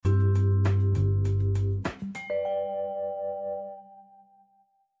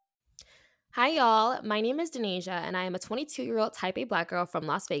Hi, y'all. My name is Denasia, and I am a 22-year-old Type A Black girl from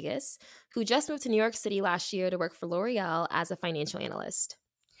Las Vegas who just moved to New York City last year to work for L'Oreal as a financial analyst.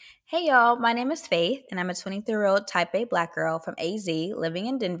 Hey y'all, my name is Faith, and I'm a 23-year-old Type A Black girl from AZ living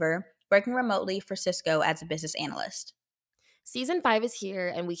in Denver, working remotely for Cisco as a business analyst. Season 5 is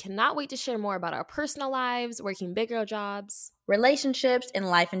here, and we cannot wait to share more about our personal lives, working big girl jobs, Relationships, and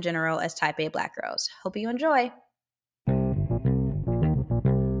life in general as Type A Black girls. Hope you enjoy.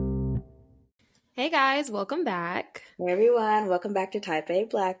 Hey guys, welcome back. Hey everyone, welcome back to Type A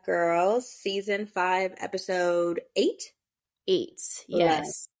Black Girls, Season 5, Episode 8. 8.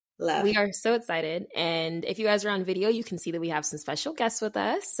 Yes. Love. We are so excited. And if you guys are on video, you can see that we have some special guests with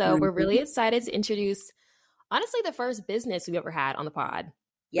us. So we're really excited to introduce, honestly, the first business we've ever had on the pod,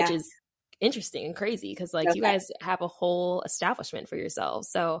 which is interesting and crazy because you guys have a whole establishment for yourselves.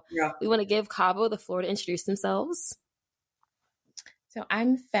 So we want to give CAVO the floor to introduce themselves. So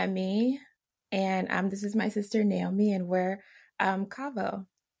I'm Femi, and this is my sister Naomi, and we're CAVO.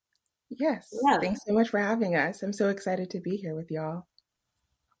 Yes, thanks so much for having us. I'm so excited to be here with y'all.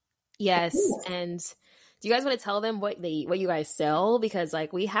 Yes, and do you guys want to tell them what you guys sell? Because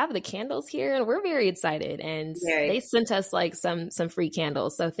we have the candles here, and we're very excited. And they sent us some free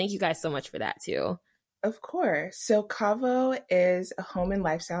candles, so thank you guys so much for that too. Of course. So CAVO is a home and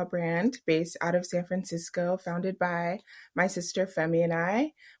lifestyle brand based out of San Francisco, founded by my sister Femi and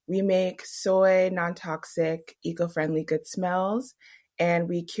I. We make soy, non-toxic, eco-friendly good smells, and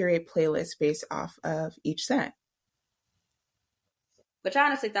we curate playlists based off of each scent. Which I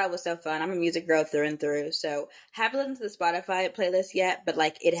honestly thought was so fun. I'm a music girl through and through, so haven't listened to the Spotify playlist yet, but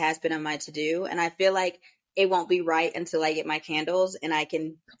it has been on my to-do, and I feel like it won't be right until I get my candles and I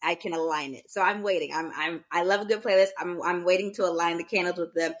can align it. So I'm waiting. I love a good playlist. I'm waiting to align the candles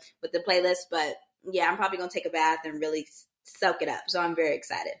with the playlist, but yeah, I'm probably gonna take a bath and really soak it up. So I'm very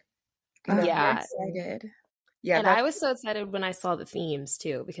excited. Yeah. Excited. Yeah, and I was so excited when I saw the themes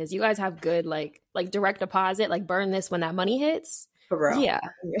too, because you guys have good like direct deposit, burn this when that money hits. For real. Yeah,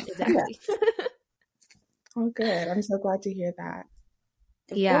 exactly. Oh, good. I'm so glad to hear that.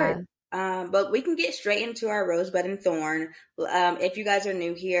 Yeah. But we can get straight into our rosebud and thorn. If you guys are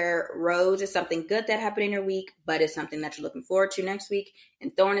new here, rose is something good that happened in your week, bud is something that you're looking forward to next week,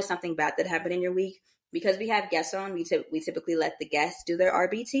 and thorn is something bad that happened in your week. Because we have guests on, we typically let the guests do their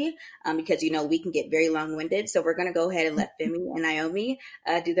RBT because, we can get very long-winded. So we're going to go ahead and let Femi and Naomi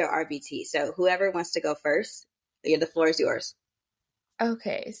do their RBT. So whoever wants to go first, the floor is yours.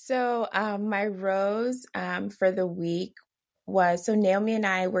 Okay, so my rose for the week was, so Naomi and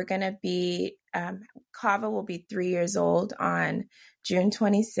I were going to be, CAVO will be 3 years old on June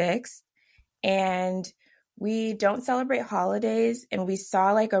 26th, and we don't celebrate holidays, and we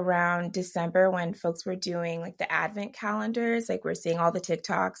saw around December when folks were doing the advent calendars, we're seeing all the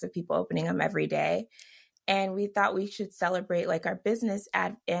TikToks of people opening them every day, and we thought we should celebrate our business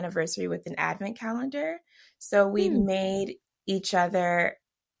anniversary with an advent calendar. So we made each other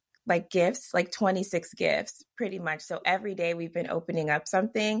gifts, 26 gifts pretty much. So every day we've been opening up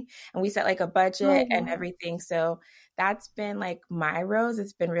something, and we set a budget and everything. So that's been my rose.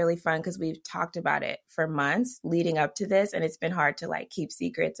 It's been really fun because we've talked about it for months leading up to this, and it's been hard to keep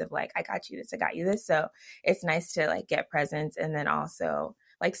secrets of I got you this, I got you this. So it's nice to get presents and then also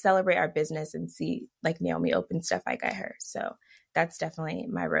celebrate our business and see Naomi open stuff I got her. So that's definitely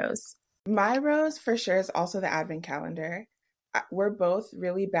my rose. My rose for sure is also the advent calendar. We're both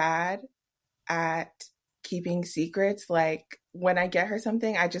really bad at keeping secrets. When I get her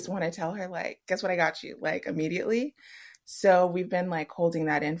something, I just want to tell her, guess what I got you, immediately. So we've been holding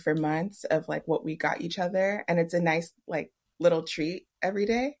that in for months of what we got each other. And it's a nice little treat every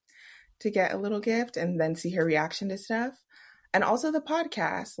day to get a little gift and then see her reaction to stuff. And also the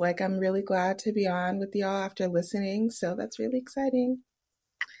podcast. I'm really glad to be on with y'all after listening. So that's really exciting.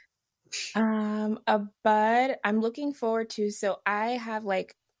 A bud I'm looking forward to. So I have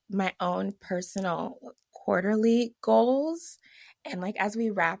my own personal quarterly goals. And as we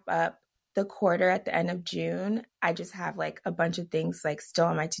wrap up the quarter at the end of June, I just have a bunch of things still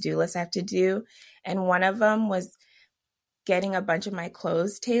on my to-do list I have to do. And one of them was getting a bunch of my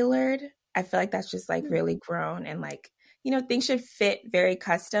clothes tailored. I feel that's just really grown and things should fit very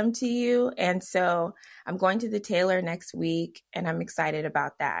custom to you. And so I'm going to the tailor next week, and I'm excited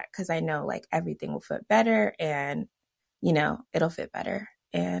about that because I know everything will fit better and, it'll fit better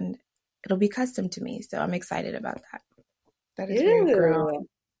and it'll be custom to me. So I'm excited about that. That is very grown.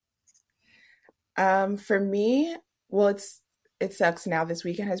 For me, well, it sucks now. This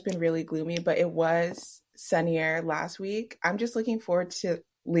weekend has been really gloomy, but it was sunnier last week. I'm just looking forward to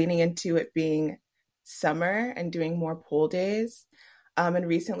leaning into it being summer and doing more pool days. And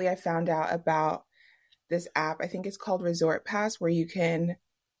recently I found out about this app, I think it's called Resort Pass, where you can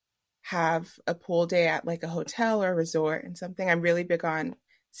have a pool day at like a hotel or a resort and something. I'm really big on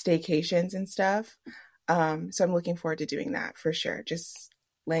staycations and stuff. So I'm looking forward to doing that for sure. Just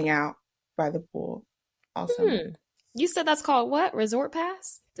laying out by the pool all summer. You said that's called what? Resort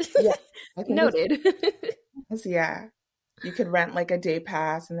Pass? Yeah. I think Noted. Yeah. You could rent like a day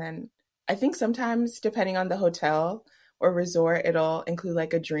pass, and then I think sometimes depending on the hotel or resort, it'll include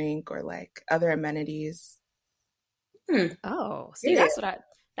like a drink or like other amenities. Oh, see, that's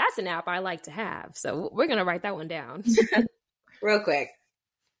an app I like to have. So we're going to write that one down. Real quick.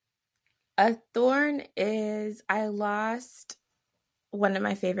 A thorn is I lost one of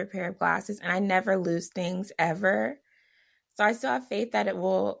my favorite pair of glasses, and I never lose things ever. So I still have faith that it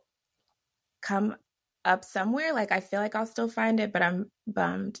will come up somewhere. Like I feel like I'll still find it, but I'm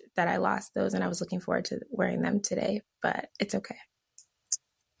bummed that I lost those, and I was looking forward to wearing them today, but it's okay.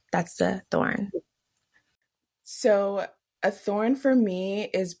 That's the thorn. So a thorn for me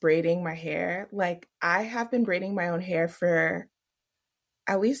is braiding my hair. Like I have been braiding my own hair for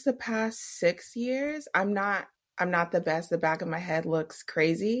at least the past 6 years. I'm not the best. The back of my head looks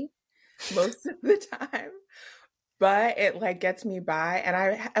crazy most of the time, but it like gets me by, and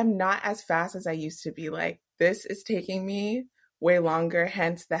I am not as fast as I used to be. Like this is taking me way longer,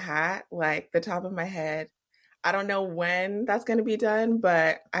 hence the hat. Like the top of my head, I don't know when that's going to be done,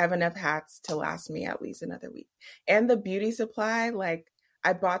 but I have enough hats to last me at least another week. And the beauty supply, like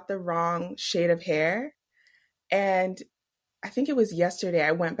I bought the wrong shade of hair, and I think it was yesterday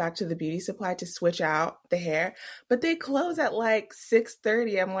I went back to the beauty supply to switch out the hair, but they close at like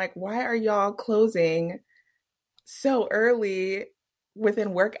 6:30. I'm like, why are y'all closing so early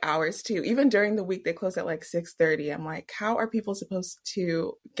within work hours too? Even during the week, they close at like 6:30. I'm like, how are people supposed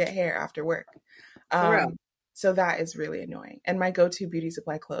to get hair after work? So that is really annoying. And my go-to beauty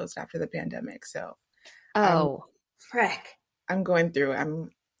supply closed after the pandemic. So, frick. I'm going through.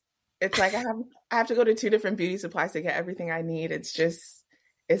 It's like I have to go to 2 different beauty supplies to get everything I need.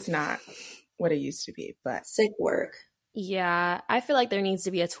 It's not what it used to be, but sick work. Yeah, I feel like there needs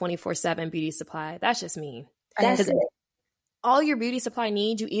to be a 24/7 beauty supply. That's just me. That's it. All your beauty supply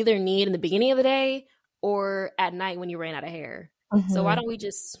needs, you either need in the beginning of the day or at night when you ran out of hair. Mm-hmm. So why don't we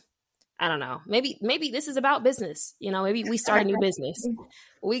just, I don't know, maybe this is about business. You know, maybe we start a new business.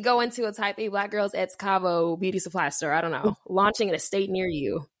 We go into a type A Black Girls at CAVO beauty supply store. I don't know, launching in a state near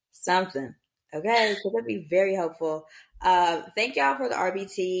you. Something. Okay, so that'd be very helpful. Thank y'all for the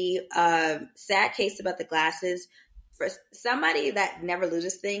RBT. Sad case about the glasses. For somebody that never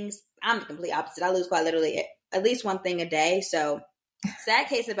loses things, I'm the complete opposite. I lose quite literally at least one thing a day. So sad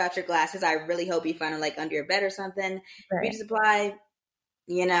case about your glasses. I really hope you find them like under your bed or something. Right. Beauty supply,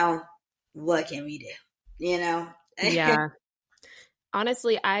 you know, what can we do? You know? Yeah.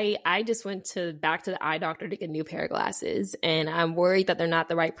 Honestly, I just went back to the eye doctor to get a new pair of glasses, and I'm worried that they're not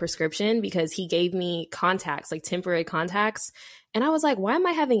the right prescription because he gave me contacts, like temporary contacts. And I was like, why am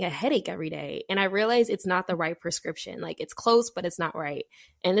I having a headache every day? And I realized it's not the right prescription. Like it's close, but it's not right.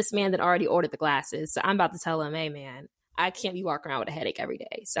 And this man that already ordered the glasses. So I'm about to tell him, hey man, I can't be walking around with a headache every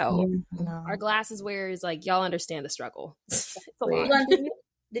day. So our glasses wearers, like y'all understand the struggle. It's a lot.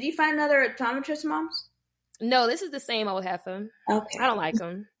 Did you find another optometrist, moms? No, this is the same old heifer. Okay. I don't like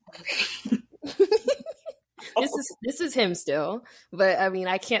him. Okay. This is him still, but I mean,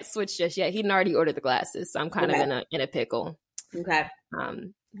 I can't switch just yet. He'd already ordered the glasses, so I'm kind of in a pickle. Okay.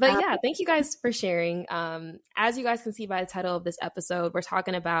 But yeah, thank you guys for sharing. As you guys can see by the title of this episode, we're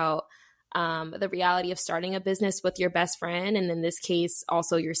talking about the reality of starting a business with your best friend, and in this case,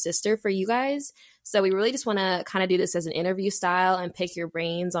 also your sister for you guys. So we really just want to kind of do this as an interview style and pick your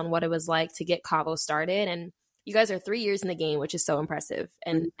brains on what it was like to get CAVO started. And you guys are 3 years in the game, which is so impressive.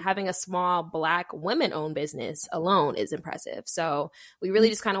 And having a small Black women-owned business alone is impressive. So we really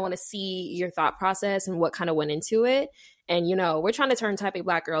just kind of want to see your thought process and what kind of went into it. And, you know, we're trying to turn Type A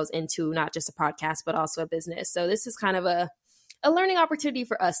Black Girls into not just a podcast, but also a business. So this is kind of a learning opportunity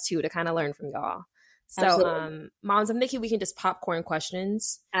for us too, to kind of learn from y'all. So, moms, I'm thinking we can just popcorn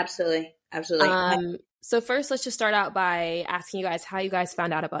questions. Absolutely. So first, let's just start out by asking you guys how you guys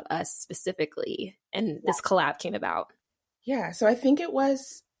found out about us specifically and this collab came about. Yeah. So I think it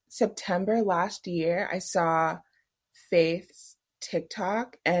was September last year. I saw Faith's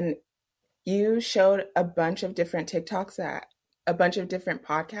TikTok, and you showed a bunch of different TikToks a bunch of different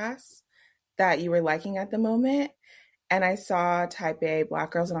podcasts that you were liking at the moment. And I saw Type A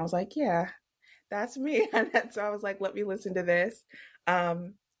Black Girls, and I was like, yeah, that's me. And so I was like, let me listen to this.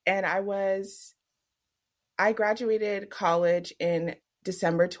 And I graduated college in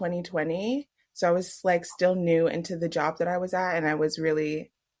December 2020. So I was like still new into the job that I was at, and I was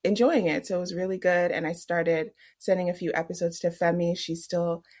really enjoying it. So it was really good. And I started sending a few episodes to Femi. She's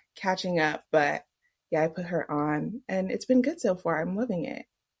still catching up, but yeah, I put her on and it's been good so far. I'm loving it.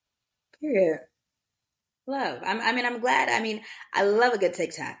 Period. Love. I'm glad. I love a good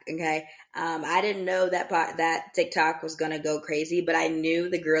TikTok. Okay. I didn't know that TikTok was gonna go crazy, but I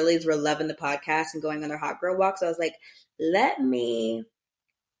knew the girlies were loving the podcast and going on their hot girl walk. So I was like, let me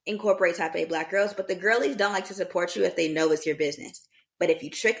incorporate type A Black girls. But the girlies don't like to support you if they know it's your business. But if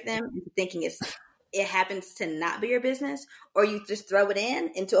you trick them into thinking it happens to not be your business, or you just throw it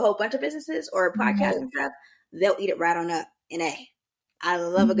into a whole bunch of businesses or a podcast and stuff, they'll eat it right on up. I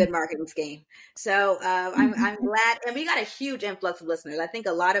love a good marketing scheme. So I'm glad, and we got a huge influx of listeners. I think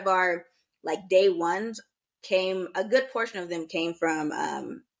a lot of our like day ones a good portion of them came from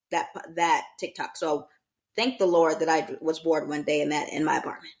that TikTok. So thank the Lord that I was bored one day in my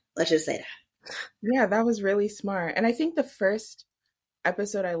apartment. Let's just say that. Yeah, that was really smart. And I think the first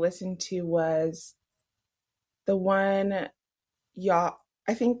episode I listened to was the one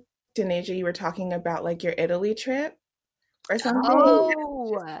I think Denasia, you were talking about like your Italy trip or something.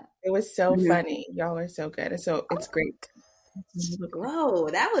 Oh, it was so funny. Y'all are so good. So it's great. Whoa,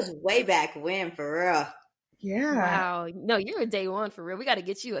 that was way back when, for real. Yeah. Wow. No, you're a day one for real. We got to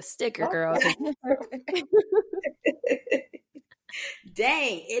get you a sticker, girl.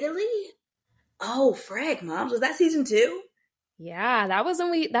 Dang, Italy? Oh, frag, moms. Was that season 2? Yeah, that was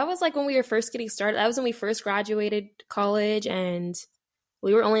like when we were first getting started. That was when we first graduated college, and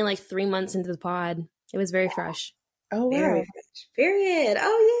we were only like 3 months into the pod. It was very fresh. Oh, wow. Very fresh. Period.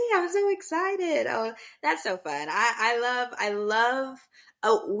 Oh yeah, I'm so excited. Oh, that's so fun. I love.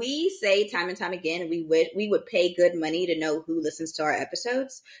 Oh, we say time and time again, we would pay good money to know who listens to our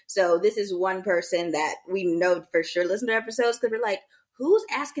episodes. So this is one person that we know for sure listen to episodes, because we're like, who's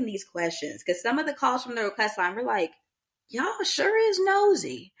asking these questions? Because some of the calls from the request line, we're like, y'all sure is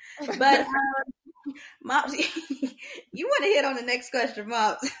nosy. But Moms, you want to hit on the next question,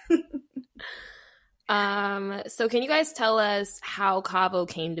 Moms? So can you guys tell us how CAVO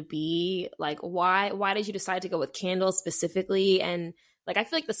came to be? Like, why did you decide to go with candles specifically? And like, I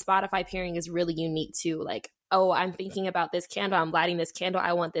feel like the Spotify pairing is really unique too. Like, oh, I'm thinking about this candle. I'm lighting this candle.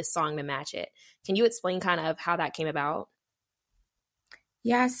 I want this song to match it. Can you explain kind of how that came about?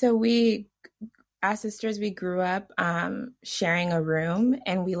 Yeah, so we, as sisters, we grew up sharing a room,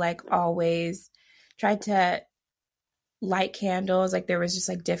 and we like always tried to light candles. Like there was just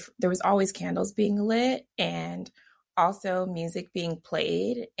like there was always candles being lit and also music being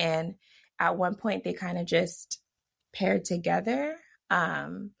played. And at one point they kind of just paired together.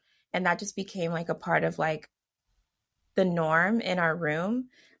 And that just became like a part of like the norm in our room.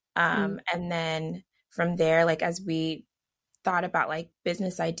 And then from there, like as we thought about like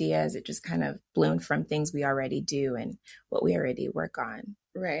business ideas, it just kind of bloomed from things we already do and what we already work on.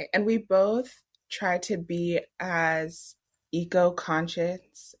 Right. And we both try to be as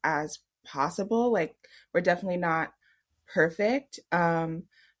eco-conscious as possible. Like we're definitely not perfect.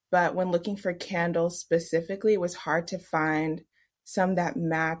 But when looking for candles specifically, it was hard to find some that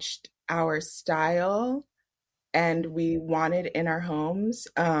matched our style and we wanted in our homes,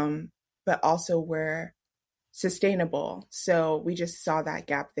 but also were sustainable. So we just saw that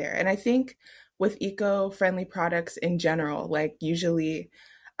gap there. And I think with eco-friendly products in general, like usually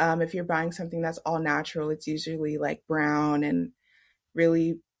if you're buying something that's all natural, it's usually like brown and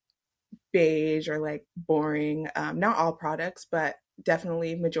really beige or like boring. Not all products, but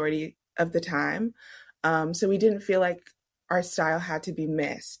definitely majority of the time. So we didn't feel like our style had to be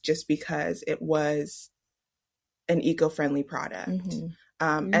missed just because it was an eco-friendly product.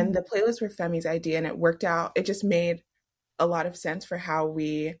 And the playlists were Femi's idea, and it worked out. It just made a lot of sense for how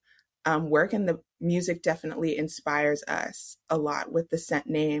we work, and the music definitely inspires us a lot with the scent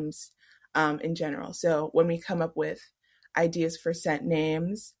names in general. So when we come up with ideas for scent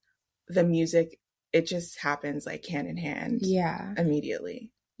names, the music, it just happens like hand in hand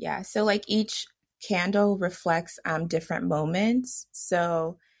immediately. Yeah. So like each candle reflects different moments.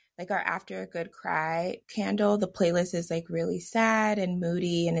 So like our After a Good Cry candle, the playlist is like really sad and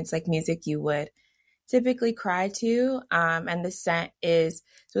moody, and it's like music you would typically cry to. And the scent is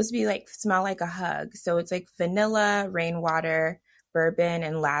supposed to be like smell like a hug. So it's like vanilla, rainwater, bourbon,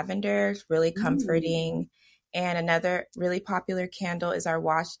 and lavender. It's really comforting. And another really popular candle is our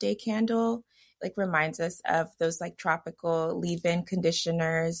Wash Day candle. Like reminds us of those like tropical leave-in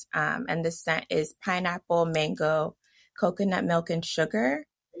conditioners. And the scent is pineapple, mango, coconut milk, and sugar.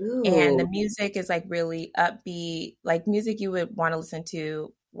 Ooh. And the music is like really upbeat, like music you would want to listen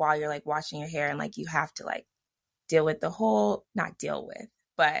to while you're like washing your hair, and like you have to like not deal with,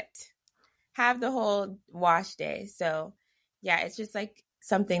 but have the whole wash day. So yeah, it's just like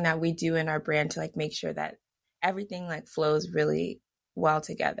something that we do in our brand to like make sure that everything like flows really well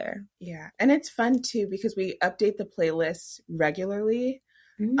together. Yeah. And it's fun too because we update the playlists regularly.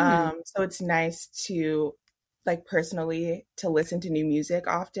 So it's nice to like personally to listen to new music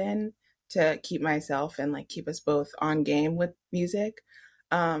often to keep myself and like keep us both on game with music.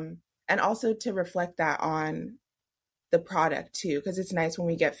 And also to reflect that on the product too, because it's nice when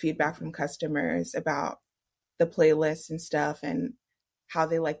we get feedback from customers about the playlists and stuff and how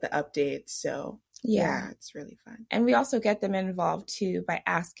they like the updates. So yeah, it's really fun. And we also get them involved too by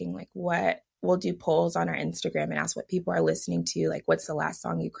asking like what we'll do polls on our Instagram and ask what people are listening to, like what's the last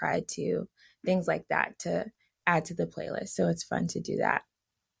song you cried to, things like that to add to the playlist. So it's fun to do that.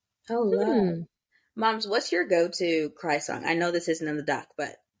 Oh, love. Moms, what's your go-to cry song? I know this isn't in the doc,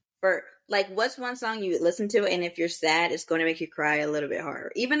 but for like, what's one song you listen to, and if you're sad, it's going to make you cry a little bit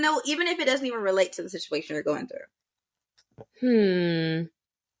harder, even if it doesn't even relate to the situation you're going through.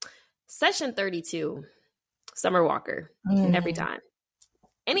 Session 32, Summer Walker, every time.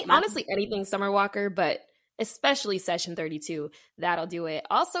 Honestly, anything Summer Walker, but especially Session 32, that'll do it.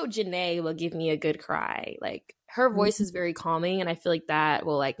 Also, Janae will give me a good cry. Like, her voice is very calming, and I feel like that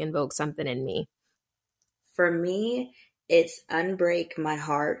will like invoke something in me. For me, it's Unbreak My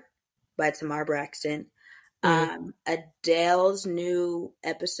Heart by Tamar Braxton. Adele's new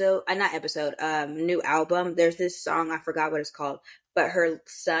new album. There's this song, I forgot what it's called, but her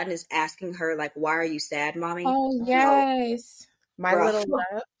son is asking her like, "Why are you sad, mommy?" Oh yes, My Little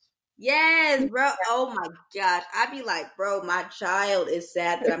Love. Yes, bro. Oh my gosh, I'd be like, bro, my child is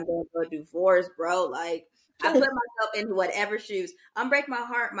sad that I'm going through a divorce, bro. Like, I put myself in whatever shoes. Unbreak My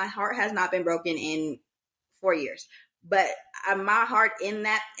Heart. My heart has not been broken in 4 years, but my heart in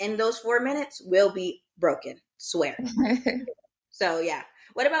those 4 minutes will be broken. Swear. So yeah.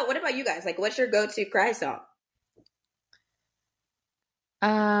 What about you guys? Like, what's your go-to cry song?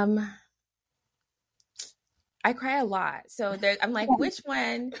 I cry a lot. So I'm like, which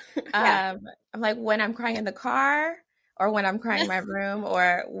one? I'm like, when I'm crying in the car or when I'm crying in my room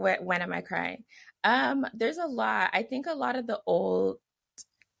or when am I crying? There's a lot. I think a lot of the old,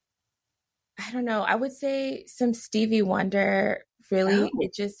 I don't know, I would say some Stevie Wonder really,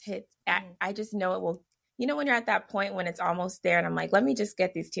 it just hits. I just know it will, you know, when you're at that point when it's almost there and I'm like, let me just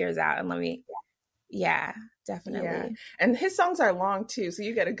get these tears out and definitely. Yeah. And his songs are long too, so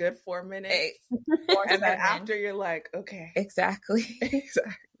you get a good 4 minutes. And then after you're like, okay. Exactly.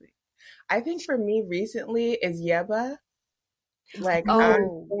 I think for me recently is Yeba. Like,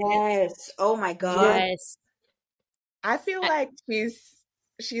 yes. Oh my God. Yes. I feel like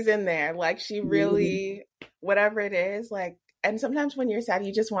she's in there. Like, she really, whatever it is, like, and sometimes when you're sad,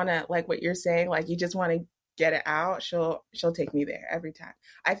 you just want to, like what you're saying, like you just want to get it out. She'll take me there every time.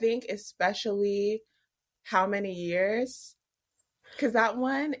 I think especially How Many Years, because that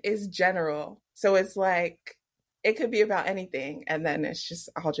one is general. So it's like, it could be about anything. And then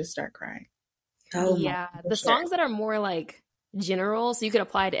I'll just start crying. Oh yeah. The songs that are more like general, so you can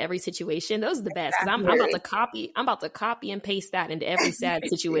apply to every situation, those are the best. Because I'm about to copy and paste that into every sad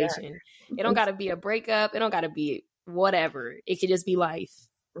situation. It don't got to be a breakup. It don't got to be whatever. It could just be life.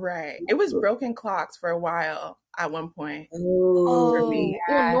 Right. It was Broken Clocks for a while at one point. For me.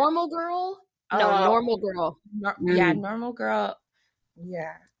 Normal Girl? No, Normal Girl. Normal Girl.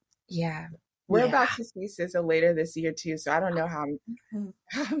 Yeah. We're about to see SZA later this year too, so I don't know how I'm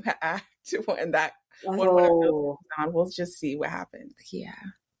gonna act when one of those is on. We'll just see what happens. Yeah.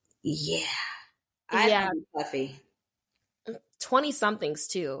 I'm puffy. 20-somethings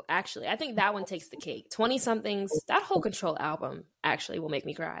too, actually. I think that one takes the cake. 20-somethings, that whole Control album actually will make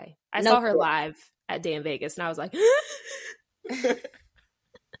me cry. I saw her live at Day in Vegas and I was like, this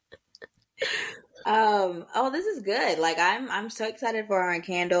is good. Like, I'm so excited for our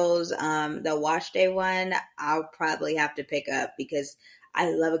candles. The wash day one, I'll probably have to pick up because I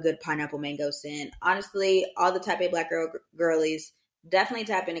love a good pineapple mango scent. Honestly, all the Type A Black girlies, definitely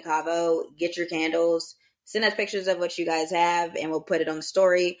tap into CAVO, get your candles, send us pictures of what you guys have, and we'll put it on the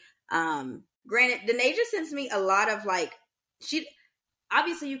story. Granted, Denasia sends me a lot of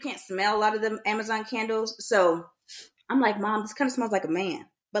obviously you can't smell a lot of the Amazon candles, so I'm like, Mom, this kind of smells like a man.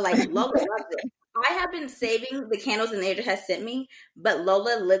 But like, Lola loves it. I have been saving the candles Denasia has sent me, but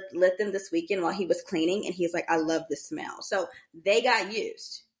Lola lit them this weekend while he was cleaning, and he's like, I love the smell. So they got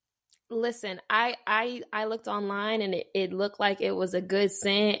used. Listen, I looked online and it looked like it was a good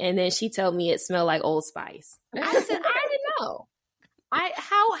scent, and then she told me it smelled like Old Spice. I said, I didn't know.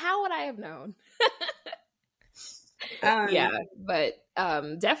 How would I have known? But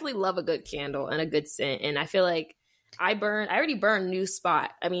definitely love a good candle and a good scent, and I feel like I already burned new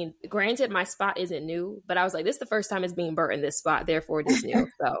spot. I mean, granted, my spot isn't new, but I was like, this is the first time it's being burnt in this spot, therefore it is new.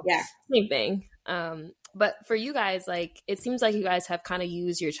 So yeah, same thing. But for you guys, like, it seems like you guys have kind of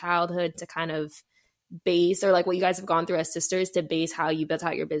used your childhood to kind of base, or like what you guys have gone through as sisters to base how you built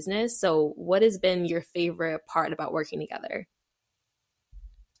out your business. So what has been your favorite part about working together?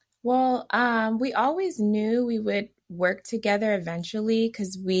 Well, we always knew we would work together eventually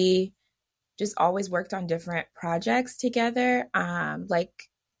because we just always worked on different projects together. Like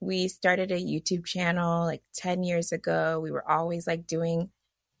we started a YouTube channel like 10 years ago. We were always like doing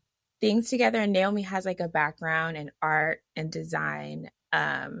things together, and Naomi has like a background in art and design.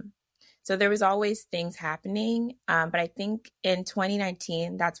 So there was always things happening. But I think in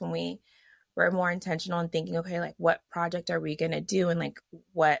 2019, that's when we were more intentional in thinking, okay, like what project are we going to do and like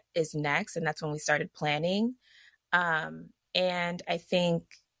what is next? And that's when we started planning. And I think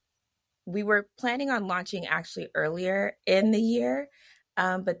we were planning on launching actually earlier in the year.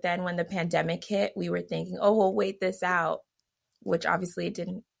 But then when the pandemic hit, we were thinking, oh, we'll wait this out, which obviously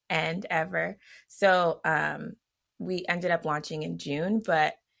didn't end ever. So we ended up launching in June.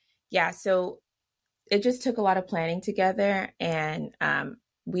 But yeah, so it just took a lot of planning together, and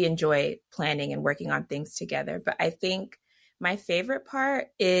we enjoy planning and working on things together. But I think my favorite part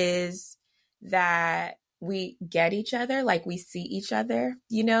is that we get each other, like we see each other,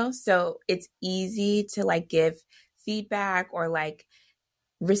 you know? So it's easy to like give feedback or like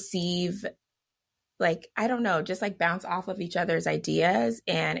receive, like, I don't know, just like bounce off of each other's ideas.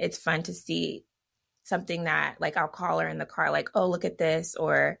 And it's fun to see something that like I'll call her in the car, like, oh, look at this,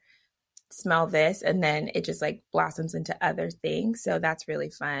 or smell this, and then it just like blossoms into other things. So that's really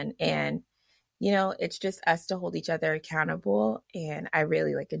fun. And you know, it's just us to hold each other accountable, and I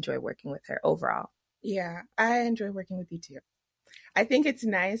really like enjoy working with her overall. Yeah, I enjoy working with you too. I think it's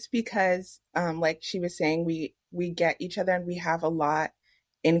nice because like she was saying, we get each other and we have a lot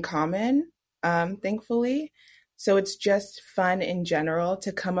in common, thankfully. So it's just fun in general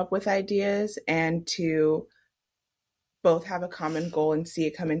to come up with ideas and to both have a common goal and see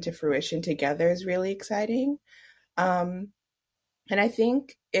it come into fruition together is really exciting. And I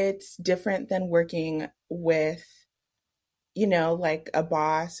think it's different than working with, you know, like a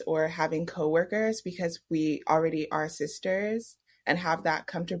boss or having coworkers, because we already are sisters and have that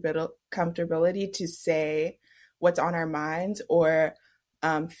comfortability to say what's on our minds, or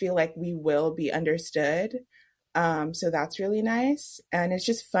feel like we will be understood. So that's really nice. And it's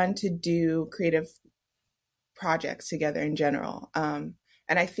just fun to do creative projects together in general. And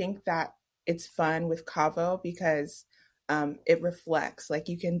I think that it's fun with CAVO because it reflects, like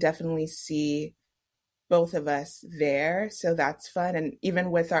you can definitely see both of us there. So that's fun. And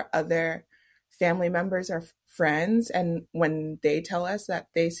even with our other family members, our friends, and when they tell us that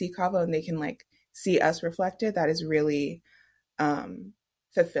they see CAVO and they can like see us reflected, that is really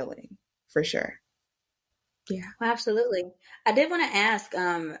fulfilling for sure. Yeah, absolutely. I did want to ask,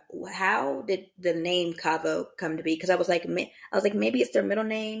 how did the name CAVO come to be? Because I was like, maybe it's their middle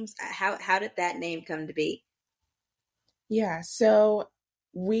names. How did that name come to be? Yeah, so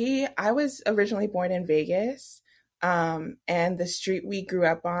I was originally born in Vegas, and the street we grew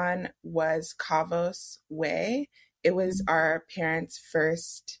up on was Cavos Way. It was our parents'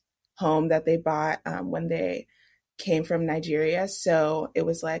 first home that they bought when they came from Nigeria. So it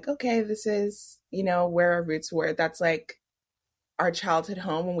was like, okay, this is, you know, where our roots were. That's like our childhood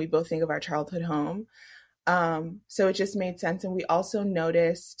home when we both think of our childhood home. So it just made sense. And we also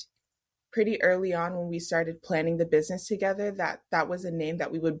noticed pretty early on when we started planning the business together that that was a name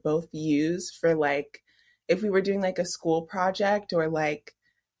that we would both use for, like, if we were doing like a school project or like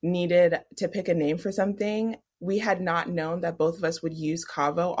needed to pick a name for something. We had not known that both of us would use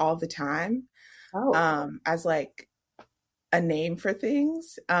CAVO all the time as like a name for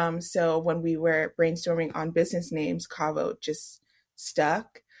things. So when we were brainstorming on business names, CAVO just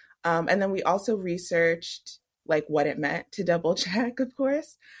stuck. And then we also researched like what it meant to double check, of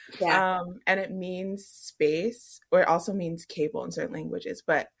course. Yeah. And it means space, or it also means cable in certain languages.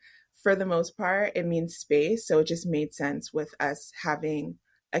 But for the most part, it means space. So it just made sense with us having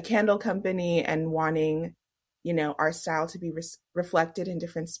a candle company and wanting, you know, our style to be reflected in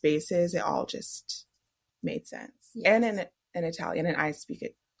different spaces. It all just made sense. Yes. And in Italian, and I speak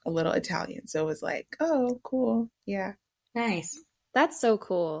it a little Italian. So it was like, oh, cool. Yeah. Nice. That's so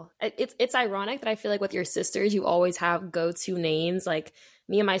cool. It's ironic that I feel like with your sisters, you always have go-to names. Like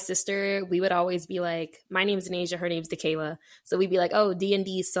me and my sister, we would always be like, my name's Nasia, her name's DeKayla. So we'd be like, oh,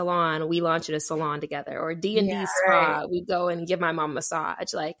 D&D salon, we launch at a salon together. Or D&D spa, right. We go and give my mom a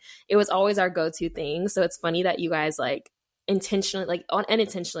massage. Like it was always our go-to thing. So it's funny that you guys like intentionally, like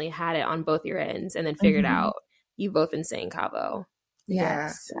unintentionally had it on both your ends and then figured out, you've both been saying CAVO.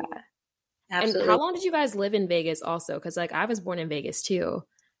 Yes. Yeah. Absolutely. And how long did you guys live in Vegas also? Because like I was born in Vegas too.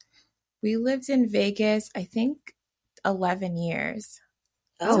 We lived in Vegas, I think 11 years.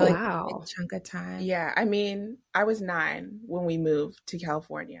 Oh, so, like, wow. a chunk of time. Yeah, I mean, I was 9 when we moved to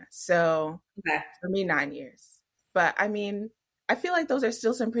California. So for me, 9 years. But I mean, I feel like those are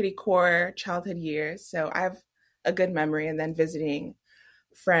still some pretty core childhood years. So I have a good memory, and then visiting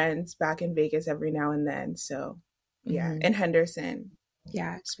friends back in Vegas every now and then. So yeah, in Henderson.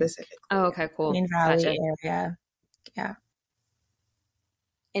 Yeah. Specifically. Oh, okay, cool. Green Valley Gotcha. area. Yeah.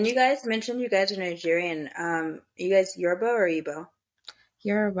 And you guys mentioned you guys are Nigerian. You guys Yoruba or Igbo?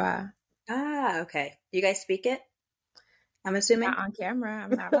 Yoruba. Ah, okay. You guys speak it? I'm assuming? Not on camera.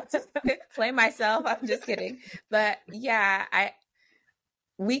 I'm not about to play myself. I'm just kidding. But yeah,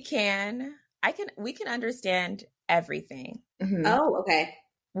 we can understand everything. Mm-hmm. Oh, okay.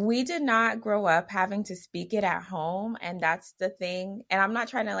 We did not grow up having to speak it at home, and that's the thing. And I'm not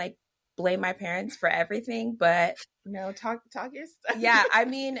trying to like blame my parents for everything, but no, talk your stuff. Yeah, I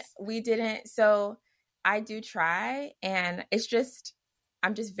mean, we didn't. So I do try, and it's just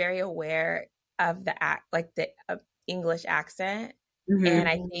I'm just very aware of the English accent, and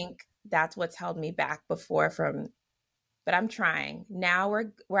I think that's what's held me back before from. But I'm trying now.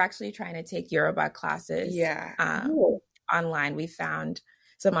 We're actually trying to take Yoruba classes. Yeah. Online. We found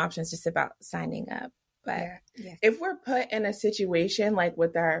some options just about signing up. But yeah. If we're put in a situation like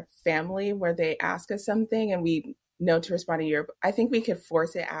with our family where they ask us something and we know to respond to Europe, I think we could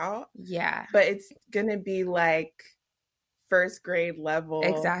force it out. Yeah. But it's gonna be like first grade level.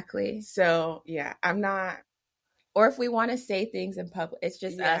 Exactly. So yeah, I'm not. Or if we want to say things in public, it's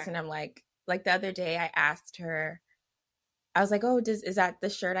just us. And I'm like the other day I asked her, I was like, oh, is that the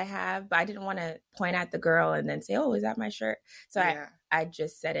shirt I have? But I didn't want to point at the girl and then say, oh, is that my shirt? So I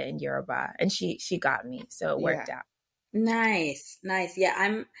just said it in Yoruba, and she got me. So it worked out. Nice. Yeah,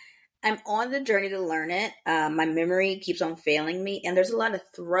 I'm on the journey to learn it. My memory keeps on failing me, and there's a lot of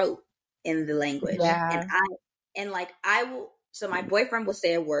throat in the language. Yeah. And I will. So my boyfriend will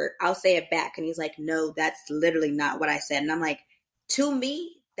say a word, I'll say it back, and he's like, "No, that's literally not what I said." And I'm like, "To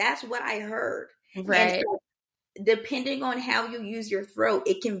me, that's what I heard." Right. And depending on how you use your throat,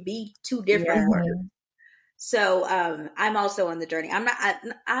 it can be two different words. So I'm also on the journey. I'm at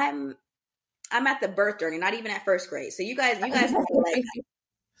the birth journey, not even at first grade. So you guys feel like that.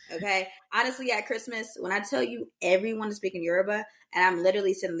 Okay. Honestly, at Christmas, when I tell you everyone is speaking Yoruba, and I'm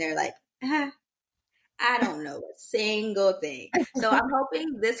literally sitting there like, I don't know a single thing. So I'm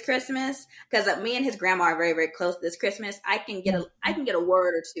hoping this Christmas, because me and his grandma are very, very close this Christmas, I can get a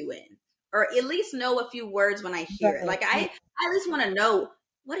word or two in, or at least know a few words when I hear it. Like I at least want to know,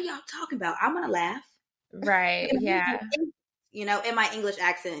 what are y'all talking about? I'm gonna laugh. Right. Yeah. You know, in my English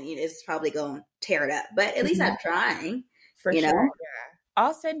accent, it's probably going to tear it up, but at least I'm trying. For sure. Know? Yeah.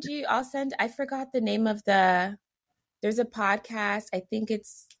 I'll send, I forgot the name of there's a podcast. I think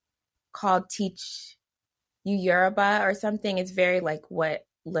it's called Teach You Yoruba or something. It's very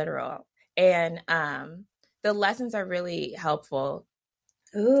literal. And the lessons are really helpful.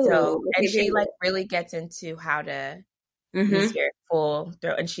 Ooh, so, and she really gets into how to use your full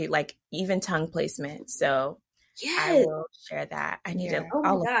throat, and she even tongue placement. So I will share that. I need to.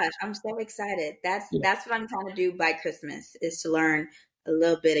 Oh my gosh, I'm so excited. That's what I'm trying to do by Christmas, is to learn a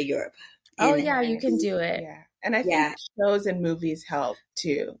little bit of Europe. Oh yeah, you can do it. Yeah, and I think shows and movies help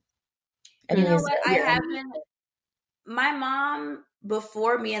too. And you know what? I haven't. My mom,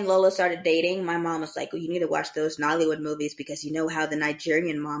 before me and Lola started dating, my mom was like, "Well, you need to watch those Nollywood movies because you know how the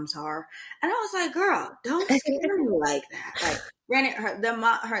Nigerian moms are." And I was like, "Girl, don't scare me like that." Like, granted,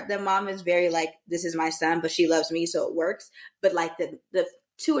 the mom is very this is my son, but she loves me, so it works. But the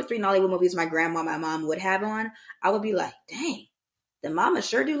 2 or 3 Nollywood movies my mom would have on, I would be like, "Dang, the mama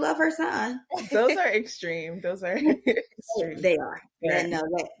sure do love her son." Those are extreme. Those are extreme. They are. Yeah. No,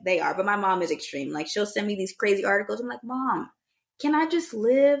 they are. But my mom is extreme. She'll send me these crazy articles. I'm like, Mom, can I just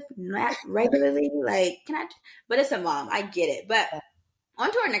live not regularly? Can I? But it's a mom. I get it. But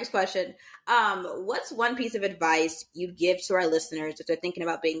on to our next question. What's one piece of advice you'd give to our listeners if they're thinking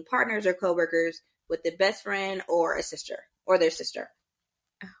about being partners or coworkers with a best friend or a sister or their sister?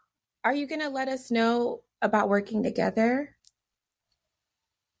 Are you going to let us know about working together?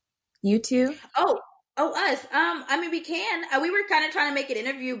 You two? Oh, us. I mean, we can. We were kind of trying to make an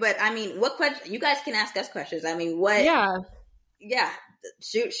interview, but I mean, what question? You guys can ask us questions. I mean, what? Yeah.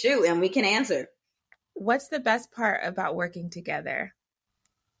 Shoot, and we can answer. What's the best part about working together?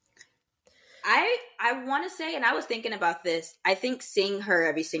 I want to say, and I was thinking about this, I think seeing her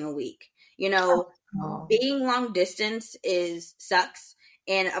every single week. Being long distance sucks.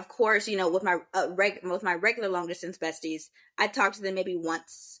 And of course, you know, with my with my regular long distance besties, I talk to them maybe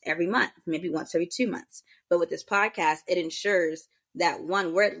once every month, maybe once every 2 months. But with this podcast, it ensures that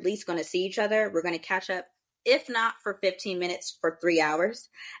one, we're at least going to see each other. We're going to catch up, if not for 15 minutes, for 3 hours.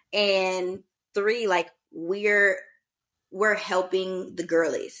 And three, like we're helping the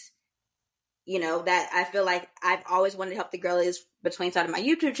girlies. You know, that I feel like I've always wanted to help the girlies between starting my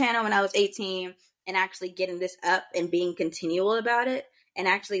YouTube channel when I was 18 and actually getting this up and being continual about it. And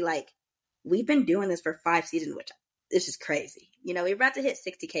actually, like, we've been doing this for 5 seasons, which this is crazy. You know, we're about to hit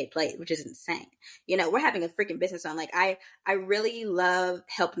 60K plays, which is insane. You know, we're having a freaking business on. Like, I really love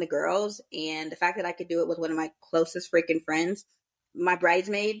helping the girls, and the fact that I could do it with one of my closest freaking friends, my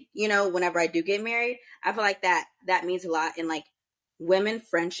bridesmaid, you know, whenever I do get married, I feel like that means a lot. And like, women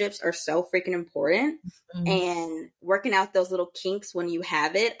friendships are so freaking important, and working out those little kinks when you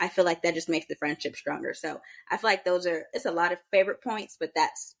have it, I feel like that just makes the friendship stronger. So I feel like it's a lot of favorite points, but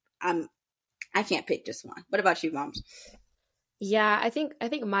I can't pick just one. What about you, moms? Yeah, I think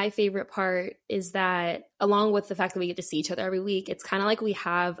my favorite part is that, along with the fact that we get to see each other every week, it's kind of like we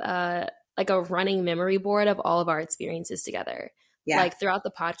have a running memory board of all of our experiences together. Yeah. Like throughout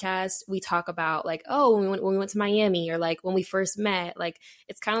the podcast, we talk about like, oh, when we went to Miami, or like when we first met. Like,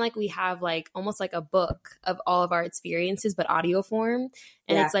 it's kind of like we have like almost like a book of all of our experiences, but audio form.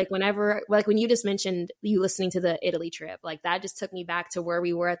 And it's like whenever, like when you just mentioned you listening to the Italy trip, like that just took me back to where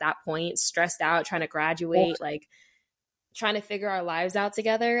we were at that point, stressed out, trying to graduate, like trying to figure our lives out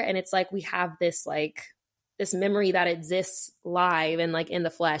together. And it's like we have this like this memory that exists live and like in the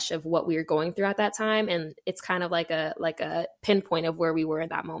flesh of what we were going through at that time. And it's kind of like a pinpoint of where we were at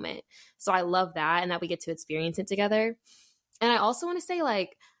that moment. So I love that, and that we get to experience it together. And I also want to say,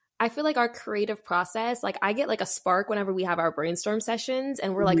 like, I feel like our creative process, like I get like a spark whenever we have our brainstorm sessions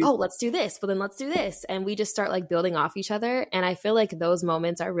and we're like, oh, let's do this, but then let's do this. And we just start like building off each other. And I feel like those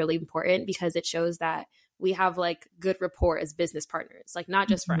moments are really important because it shows that we have like good rapport as business partners, like not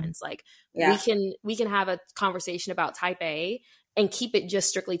just friends. Like we can have a conversation about type A and keep it just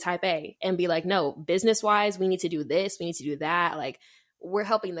strictly type A and be like, no, business wise, we need to do this, we need to do that. Like, we're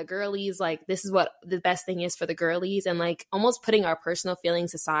helping the girlies. Like, this is what the best thing is for the girlies, and like almost putting our personal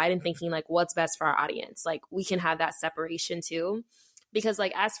feelings aside and thinking like what's best for our audience. Like, we can have that separation too, because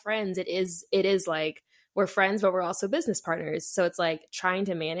like as friends, it is like we're friends, but we're also business partners. So it's like trying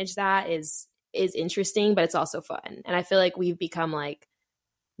to manage that is interesting, but it's also fun. And I feel like we've become like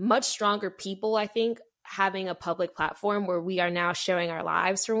much stronger people, I think, having a public platform where we are now showing our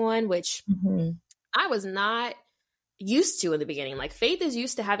lives, for one, which I was not used to in the beginning. Like, Faith is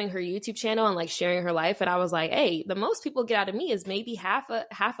used to having her YouTube channel and like sharing her life, and I was like, hey, the most people get out of me is maybe half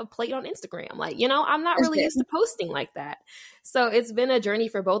a plate on Instagram. Like, you know, I'm not really used to posting like that. So it's been a journey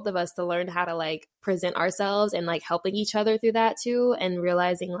for both of us to learn how to like present ourselves and like helping each other through that too, and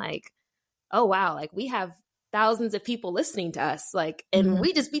realizing like, oh wow, like we have thousands of people listening to us, like, and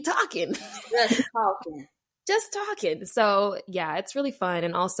we just be talking. Just talking. So yeah, it's really fun.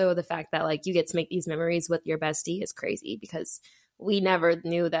 And also the fact that like you get to make these memories with your bestie is crazy, because we never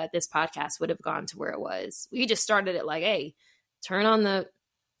knew that this podcast would have gone to where it was. We just started it like, hey, turn on the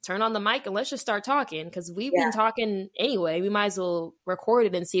mic and let's just start talking, because we've been talking anyway. We might as well record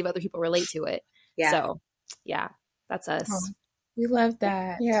it and see if other people relate to it. So yeah, that's us. Oh, we love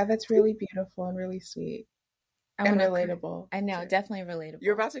that. Yeah, that's really beautiful and really sweet. And relatable. I know, definitely relatable.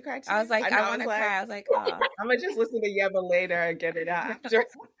 You're about to cry too? I was like, I want to cry. I was like, oh. I'm going to just listen to Yeba later and get it out after.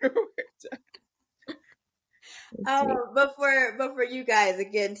 Before you guys,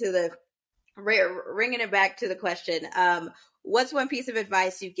 again, to the ringing it back to the question, what's one piece of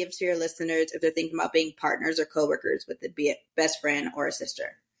advice you give to your listeners if they're thinking about being partners or coworkers with a best friend or a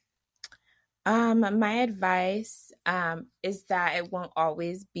sister? My advice is that it won't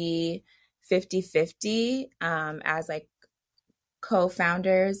always be 50-50 as like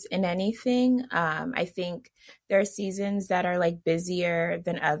co-founders in anything. I think there are seasons that are like busier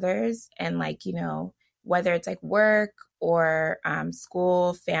than others, and like, you know, whether it's like work or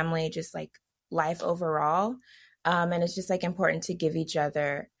school, family, just like life overall. And it's just like important to give each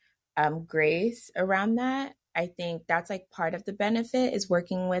other grace around that. I think that's like part of the benefit is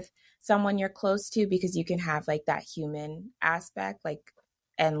working with someone you're close to, because you can have like that human aspect, like,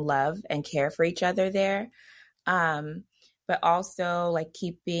 and love and care for each other there. But also like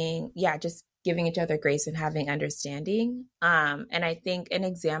just giving each other grace and having understanding. And I think an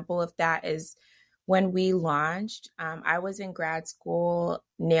example of that is when we launched, I was in grad school.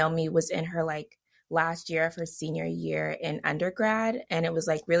 Naomi was in her like last year of her senior year in undergrad. And it was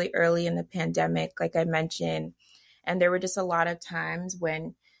like really early in the pandemic, like I mentioned. And there were just a lot of times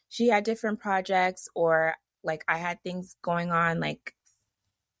when she had different projects, or like I had things going on, like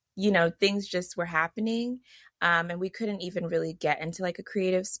things just were happening. And we couldn't even really get into like a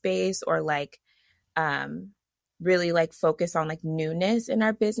creative space or like really like focus on like newness in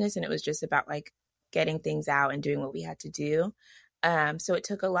our business. And it was just about like getting things out and doing what we had to do. So it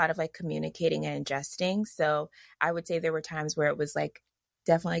took a lot of like communicating and adjusting. So I would say there were times where it was like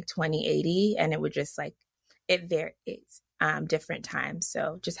definitely like 2080 and it would just like, it varies different times.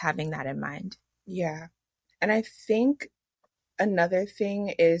 So just having that in mind. Yeah. And I think another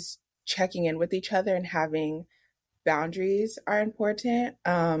thing is checking in with each other and having boundaries are important,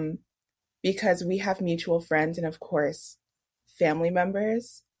 because we have mutual friends and of course family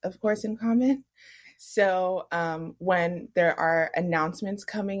members, of course, in common. So when there are announcements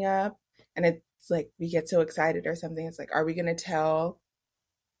coming up and it's like we get so excited or something, it's like, are we going to tell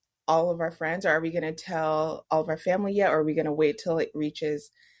all of our friends, or are we going to tell all of our family yet, or are we going to wait till it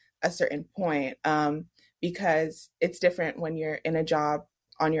reaches a certain point? Because it's different when you're in a job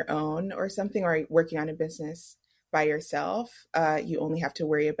on your own or something, or working on a business by yourself. You only have to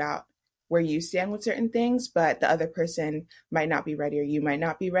worry about where you stand with certain things, but the other person might not be ready or you might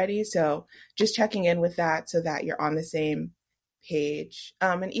not be ready. So just checking in with that so that you're on the same page.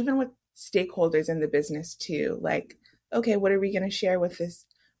 And even with stakeholders in the business too, like, okay, what are we going to share with this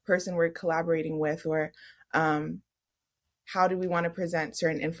person we're collaborating with, or how do we want to present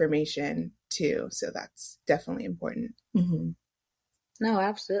certain information too? So that's definitely important. Mm-hmm. No,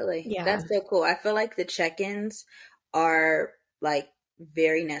 absolutely. Yeah. That's so cool. I feel like the check-ins are like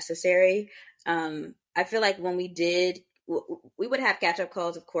very necessary. I feel like when we would have catch-up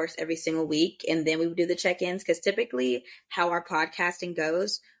calls, of course, every single week, and then we would do the check-ins, because typically how our podcasting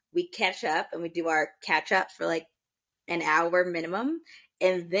goes, we catch up and we do our catch-ups for like an hour minimum,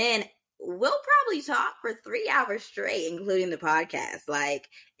 and then we'll probably talk for 3 hours straight, including the podcast. Like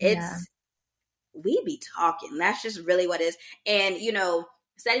we be talking. That's just really what it is. And,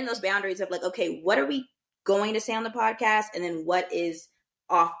 setting those boundaries of like, okay, what are we going to say on the podcast? And then what is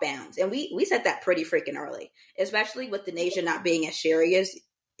off bounds? And we set that pretty freaking early, especially with Denasia not being as sherry as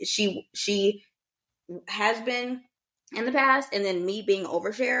she has been in the past. And then me being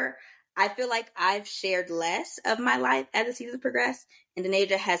overshare, I feel like I've shared less of my life as the seasons progress, and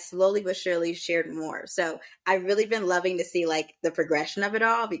Denasia has slowly but surely shared more. So I've really been loving to see like the progression of it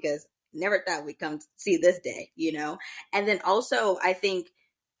all, because never thought we'd come see this day, And then also, I think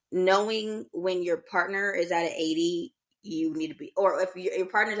knowing when your partner is at an 80, you need to be, or if your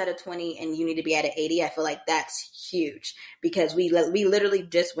partner's at a 20 and you need to be at an 80, I feel like that's huge, because we literally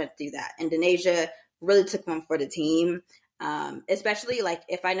just went through that. And Denasia really took one for the team. Especially like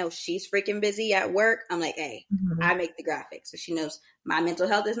if I know she's freaking busy at work, I'm like, hey, I make the graphics. So she knows my mental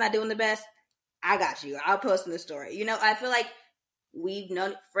health is not doing the best. I got you. I'll post in the story. I feel like we've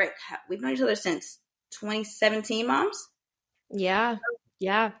known each other since 2017, moms. Yeah.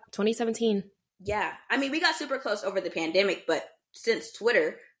 2017. Yeah. I mean, we got super close over the pandemic, but since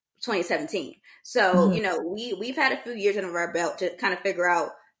Twitter, 2017. So, we've had a few years under our belt to kind of figure out,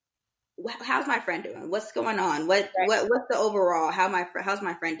 how's my friend doing? What's going on? What's the overall? How's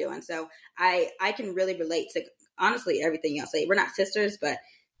my friend doing? So I can really relate to honestly everything y'all say. We're not sisters, but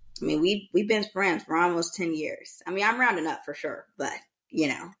I mean we've been friends for almost 10 years. I mean, I'm rounding up for sure, but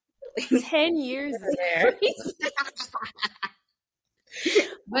 10 years is crazy.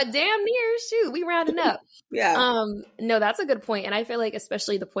 But damn near, shoot, we rounding up. Yeah. No, that's a good point. And I feel like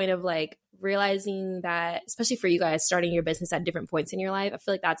especially the point of like realizing that, especially for you guys starting your business at different points in your life, I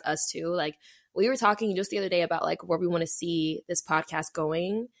feel like that's us too. Like we were talking just the other day about like where we want to see this podcast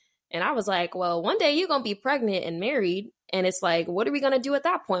going. And I was like, well, one day you're going to be pregnant and married. And it's like, what are we going to do at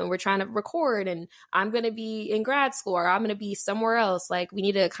that point? We're trying to record and I'm going to be in grad school or I'm going to be somewhere else. Like we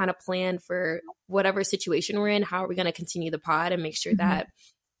need to kind of plan for whatever situation we're in. How are we going to continue the pod and make sure that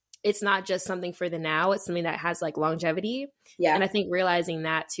it's not just something for the now, it's something that has like longevity. Yeah. And I think realizing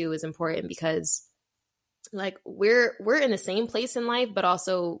that too is important, because like we're in the same place in life, but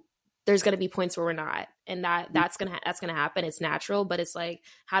also there's going to be points where we're not. And that's going to happen. It's natural, but it's like,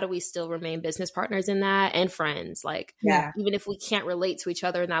 how do we still remain business partners in that and friends? Like, even if we can't relate to each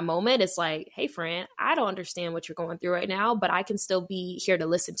other in that moment, it's like, hey friend, I don't understand what you're going through right now, but I can still be here to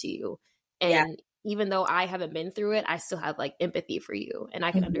listen to you. And even though I haven't been through it, I still have like empathy for you, and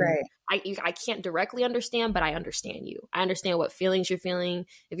I can I can't directly understand, but I understand you. I understand what feelings you're feeling.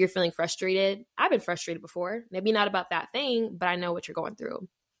 If you're feeling frustrated, I've been frustrated before. Maybe not about that thing, but I know what you're going through.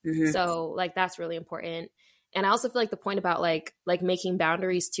 So like that's really important. And I also feel like the point about like making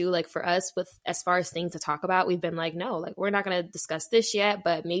boundaries too, like for us with as far as things to talk about, we've been like, no, like we're not going to discuss this yet,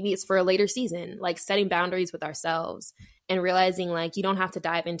 but maybe it's for a later season, like setting boundaries with ourselves and realizing like you don't have to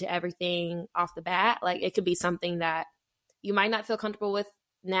dive into everything off the bat. Like it could be something that you might not feel comfortable with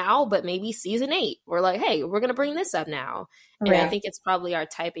now, but maybe season 8, we're like, hey, we're going to bring this up now. And I think it's probably our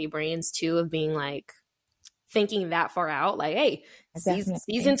type A brains too, of being like, thinking that far out, like, hey,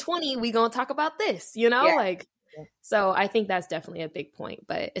 season 20, we going to talk about this, you know, like, so I think that's definitely a big point.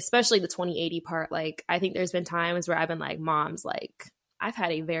 But especially the 2080 part, like, I think there's been times where I've been like, moms, like, I've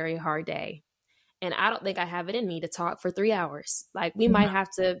had a very hard day and I don't think I have it in me to talk for 3 hours. Like, we might have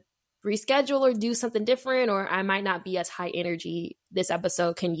to reschedule or do something different, or I might not be as high energy this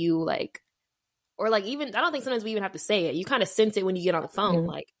episode. Can you, like, or like, even, I don't think sometimes we even have to say it. You kind of sense it when you get on the phone,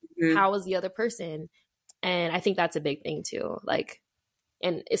 like, how is the other person? And I think that's a big thing too. Like,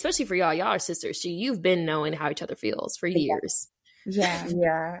 and especially for y'all are sisters. So you've been knowing how each other feels for years. Yeah.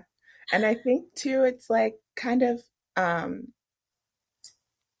 Yeah. And I think too, it's like kind of,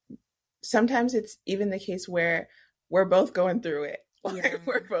 sometimes it's even the case where we're both going through it.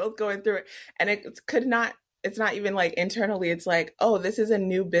 We're both going through it. And it's not even like internally, it's like, oh, this is a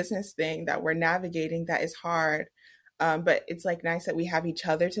new business thing that we're navigating that is hard. But it's like nice that we have each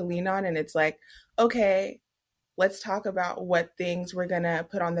other to lean on. And it's like, okay, let's talk about what things we're going to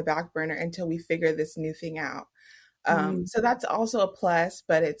put on the back burner until we figure this new thing out. So that's also a plus,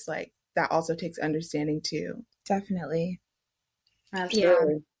 but it's like, that also takes understanding too. Definitely.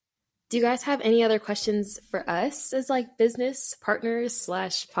 Absolutely. Yeah. Do you guys have any other questions for us as like business partners /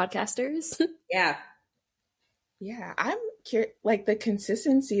 podcasters? Yeah. Yeah. I'm curious, like the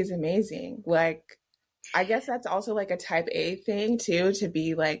consistency is amazing. Like, I guess that's also like a type A thing too, to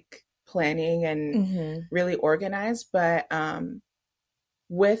be like planning and really organized. But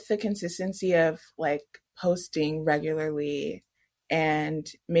with the consistency of like posting regularly and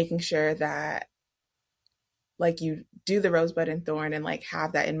making sure that like you do the rosebud and thorn and like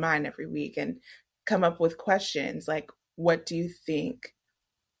have that in mind every week and come up with questions, like what do you think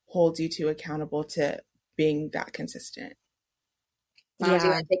holds you two accountable to being that consistent? Do you want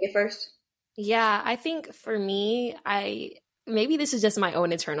to take it first? Yeah, I think for me, maybe this is just my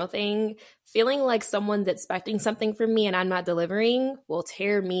own internal thing. Feeling like someone's expecting something from me and I'm not delivering will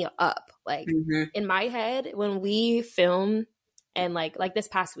tear me up. Like in my head, when we film and like this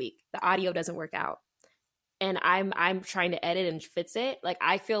past week, the audio doesn't work out and I'm trying to edit and fix it. Like,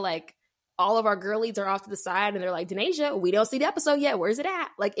 I feel like all of our girlies are off to the side and they're like, Denasia, we don't see the episode yet. Where's it at?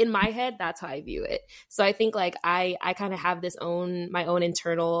 Like, in my head, that's how I view it. So I think like I kind of have my own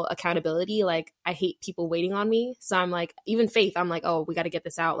internal accountability. Like, I hate people waiting on me. So I'm like, even Faith, I'm like, oh, we got to get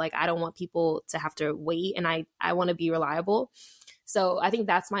this out. Like, I don't want people to have to wait and I want to be reliable. So I think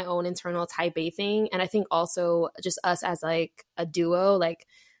that's my own internal type A thing. And I think also just us as like a duo, like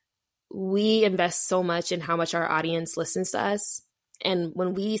we invest so much in how much our audience listens to us. And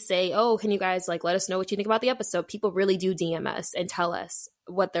when we say, oh, can you guys like let us know what you think about the episode? People really do DM us and tell us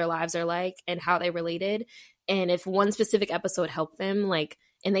what their lives are like and how they related. And if one specific episode helped them, like,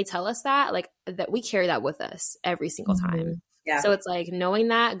 and they tell us that, like, that we carry that with us every single time. Yeah. So it's like knowing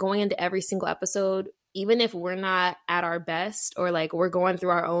that going into every single episode, even if we're not at our best or like we're going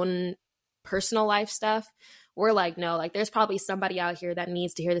through our own personal life stuff, we're like, no, like there's probably somebody out here that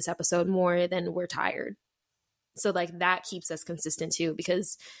needs to hear this episode more than we're tired. So like that keeps us consistent too,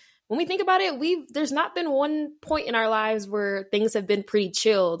 because when we think about it, there's not been one point in our lives where things have been pretty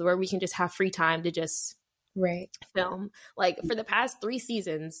chilled, where we can just have free time to just film. Like for the past 3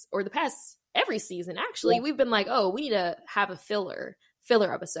 seasons, or the past every season, actually, we've been like, oh, we need to have a filler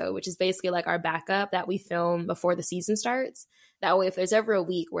episode, which is basically like our backup that we film before the season starts. That way, if there's ever a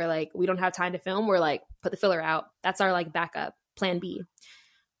week where like we don't have time to film, we're like, put the filler out. That's our like backup plan B.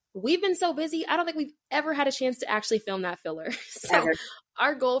 We've been so busy, I don't think we've ever had a chance to actually film that filler. So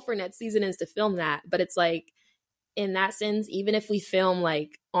our goal for next season is to film that. But it's like, in that sense, even if we film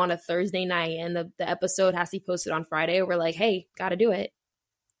like on a Thursday night and the episode has to be posted on Friday, we're like, hey, gotta do it.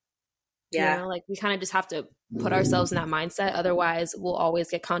 Yeah. You know, like we kind of just have to put ourselves in that mindset. Otherwise, we'll always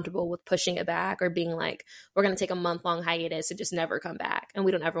get comfortable with pushing it back or being like, we're going to take a month-long hiatus and just never come back. And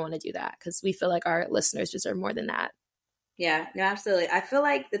we don't ever want to do that because we feel like our listeners deserve more than that. Yeah, no, absolutely. I feel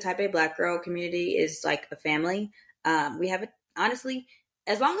like the Type A Black girl community is like a family. We have it, honestly,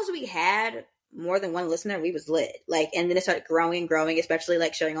 as long as we had more than one listener, we was lit. Like, and then it started growing, especially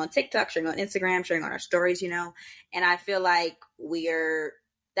like sharing on TikTok, sharing on Instagram, sharing on our stories, you know. And I feel like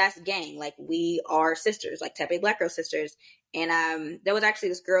that's gang. Like, we are sisters, like Type A Black girl sisters. And there was actually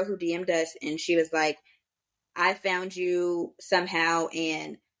this girl who DM'd us, and she was like, I found you somehow,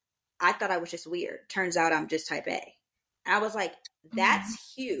 and I thought I was just weird. Turns out I'm just Type A. I was like,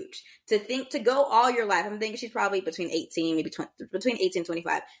 that's huge to go all your life. I'm thinking she's probably between 18, maybe between 18 and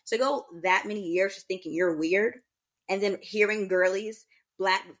 25. So go that many years just thinking you're weird. And then hearing girlies,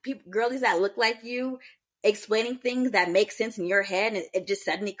 Black people, girlies that look like you, explaining things that make sense in your head and it just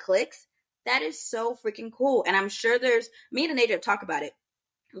suddenly clicks. That is so freaking cool. And I'm sure me and Anaja talk about it.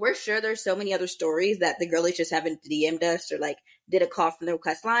 We're sure there's so many other stories that the girlies just haven't DM'd us or like did a call from the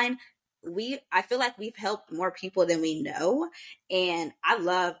request line. I feel like we've helped more people than we know. And I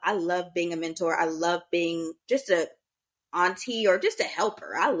love being a mentor. I love being just a auntie or just a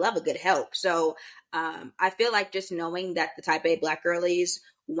helper. I love a good help. So I feel like just knowing that the Type A Black girlies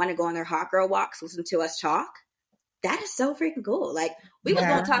want to go on their hot girl walks, listen to us talk, that is so freaking cool. Like we was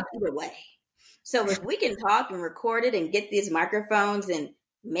going to talk either way. So if we can talk and record it and get these microphones and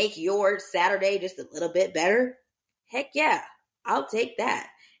make your Saturday just a little bit better, heck yeah, I'll take that.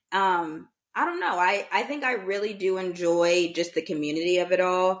 I don't know. I think I really do enjoy just the community of it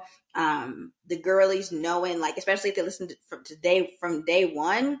all. The girlies knowing, like, especially if they listen from day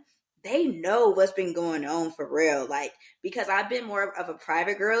one, they know what's been going on for real. Like, because I've been more of a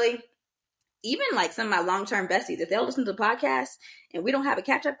private girly. Even like some of my long-term besties, if they'll listen to the podcast and we don't have a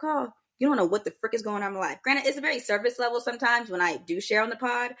catch-up call, you don't know what the frick is going on in my life. Granted, it's a very surface level sometimes when I do share on the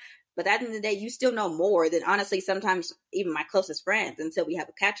pod, but at the end of the day, you still know more than honestly sometimes even my closest friends until we have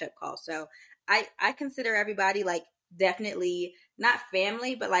a catch-up call. So I consider everybody like definitely not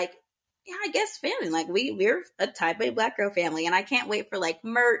family, but like, yeah, I guess family. Like we're a Type A Black girl family, and I can't wait for like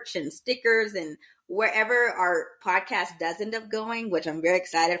merch and stickers and wherever our podcast does end up going, which I'm very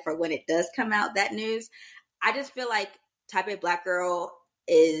excited for when it does come out, that news. I just feel like Type A Black girl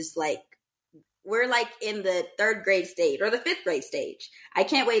is like, we're like in the 3rd grade stage or the 5th grade stage. I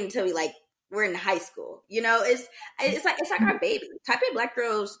can't wait until we're in high school. You know, it's like our baby. Type A Black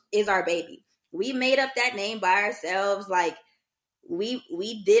girls is our baby. We made up that name by ourselves. Like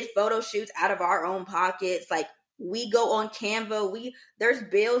we did photo shoots out of our own pockets. Like we go on CAVO. There's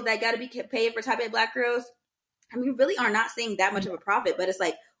bills that got to be paid for Type A Black girls. I mean, we really are not seeing that much of a profit, but it's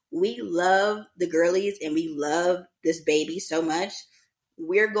like, we love the girlies and we love this baby so much.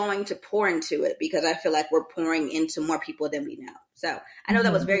 We're going to pour into it because I feel like we're pouring into more people than we know. So I know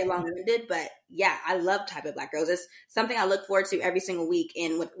that was very long-winded, but yeah, I love Type A Black girls. It's something I look forward to every single week.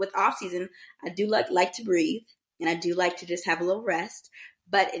 And with off season, I do like to breathe and I do like to just have a little rest,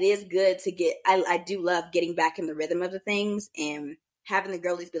 but it is good to I do love getting back in the rhythm of the things and having the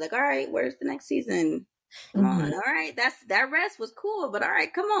girlies be like, all right, where's the next season? Come on. All right. That rest was cool, but all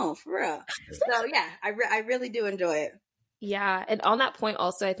right, come on, for real. So yeah, I really do enjoy it. Yeah. And on that point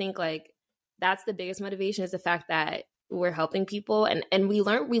also, I think like that's the biggest motivation is the fact that we're helping people. And we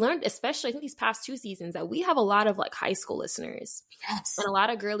learned, especially I think these past 2 seasons, that we have a lot of like high school listeners. Yes. And a lot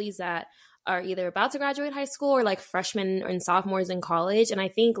of girlies that are either about to graduate high school or like freshmen and sophomores in college. And I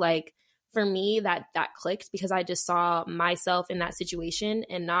think like for me that clicked because I just saw myself in that situation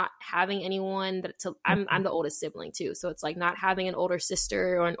and not having anyone I'm the oldest sibling too. So it's like not having an older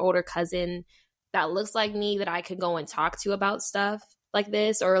sister or an older cousin that looks like me that I could go and talk to about stuff like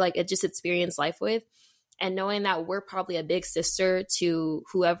this or like just experience life with. And knowing that we're probably a big sister to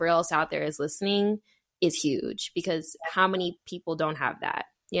whoever else out there is listening is huge because how many people don't have that,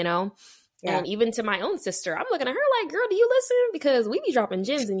 you know? Yeah. And even to my own sister, I'm looking at her like, girl, do you listen? Because we be dropping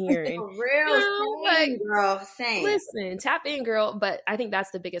gems in here. And, for real, same, girl, same. Listen, tap in, girl. But I think that's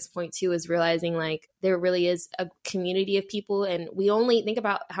the biggest point too, is realizing like there really is a community of people, and we only think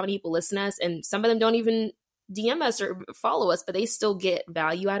about how many people listen to us, and some of them don't even DM us or follow us, but they still get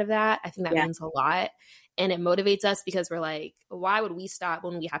value out of that. I think that means a lot. And it motivates us because we're like, why would we stop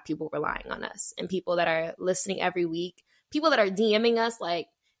when we have people relying on us and people that are listening every week, people that are DMing us like,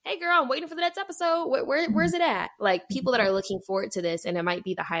 hey girl, I'm waiting for the next episode. Where's it at? Like people that are looking forward to this and it might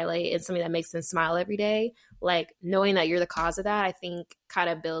be the highlight and something that makes them smile every day. Like knowing that you're the cause of that, I think kind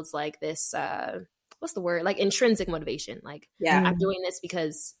of builds like this, what's the word? Like intrinsic motivation. Like I'm doing this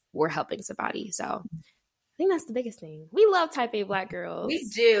because we're helping somebody. So I think that's the biggest thing. We love Type A Black girls. We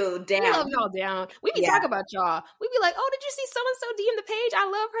do. Damn. We love y'all down. We be talking about y'all. We be like, oh, did you see so-and-so DM the page? I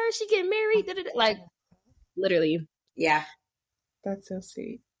love her. She getting married. Like literally. Yeah. That's so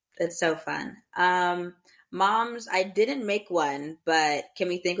sweet. It's so fun. Moms, I didn't make one, but can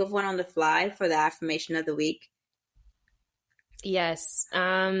we think of one on the fly for the affirmation of the week? Yes.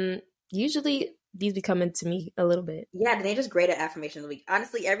 Usually these be coming to me a little bit. Yeah, Denaja's great at affirmation of the week.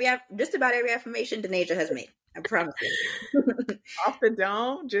 Honestly, just about every affirmation Denaja has made. I promise you. Off the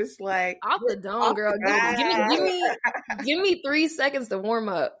dome, just like off the dome, girl. Give me 3 seconds to warm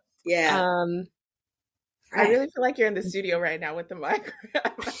up. Yeah. I really feel like you're in the studio right now with the mic.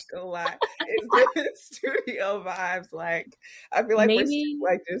 I'm not gonna lie. It's giving studio vibes. Like I feel like we're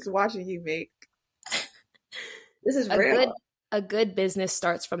like just watching you make. This is real. A good business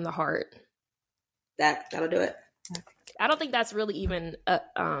starts from the heart. That'll do it. I don't think that's really even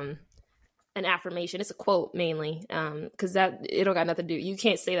an affirmation. It's a quote mainly, because that it don't got nothing to do. You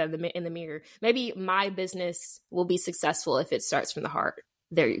can't say that in the mirror. Maybe my business will be successful if it starts from the heart.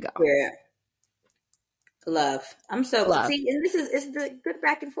 There you go. Yeah. Love. I'm so Love. See, and this is the good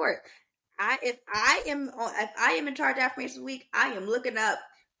back and forth. If I am in charge of affirmations week, I am looking up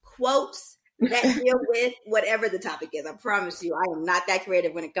quotes that deal with whatever the topic is. I promise you, I am not that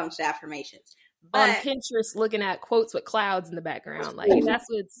creative when it comes to affirmations. But on Pinterest, looking at quotes with clouds in the background, like that's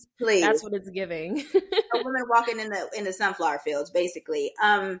what it's giving. A woman walking in the sunflower fields, basically.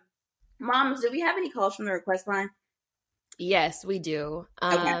 Moms, do we have any calls from the request line? Yes, we do.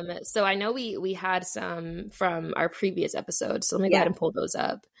 Okay. So I know we had some from our previous episode, so let me go ahead and pull those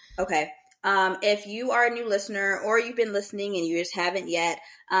up. Okay. If you are a new listener or you've been listening and you just haven't yet,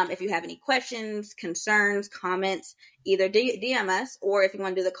 if you have any questions, concerns, comments, either DM us, or if you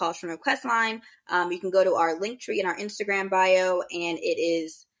want to do the calls from request line, you can go to our link tree in our Instagram bio, and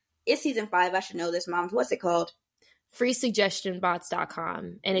it's season 5. I should know this, Moms. What's it called?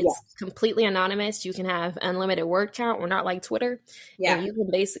 freesuggestionbots.com, and it's completely anonymous. You can have unlimited word count. We're not like Twitter. And you can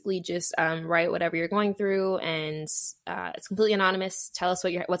basically just write whatever you're going through, and it's completely anonymous. Tell us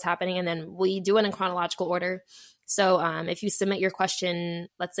what's happening, and then we do it in chronological order. So if you submit your question,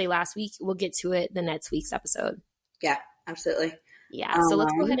 let's say last week, we'll get to it the next week's episode. Yeah, absolutely. Yeah, so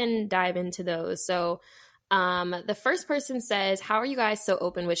let's go ahead and dive into those. So the first person says, how are you guys so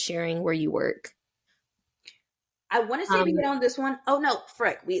open with sharing where you work? I want to say we get on this one. Oh no,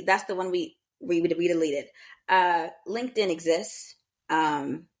 frick! That's the one we deleted. LinkedIn exists,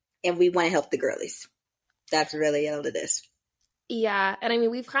 and we want to help the girlies. That's really all it is. Yeah, and I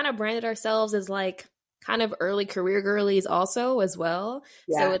mean we've kind of branded ourselves as like kind of early career girlies also as well.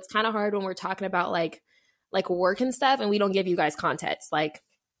 Yeah. So it's kind of hard when we're talking about like work and stuff, and we don't give you guys context. Like,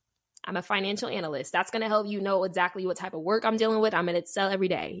 I'm a financial analyst. That's going to help you know exactly what type of work I'm dealing with. I'm in Excel every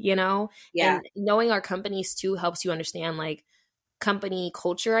day, you know? Yeah. And knowing our companies too helps you understand like company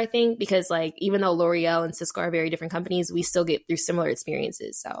culture, I think, because like even though L'Oreal and Cisco are very different companies, we still get through similar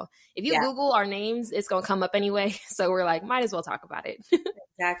experiences. So if you Google our names, it's going to come up anyway. So we're like, might as well talk about it.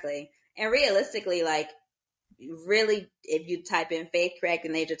 Exactly. And realistically, like really, if you type in Faith Craig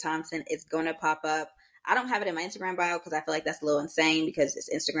and Naja Thompson, it's going to pop up. I don't have it in my Instagram bio because I feel like that's a little insane because it's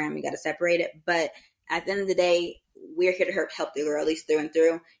Instagram. You got to separate it. But at the end of the day, we're here to help the girlies through and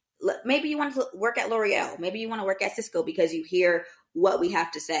through. Maybe you want to work at L'Oreal. Maybe you want to work at Cisco because you hear what we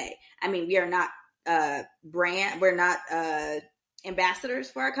have to say. I mean, we are not we're not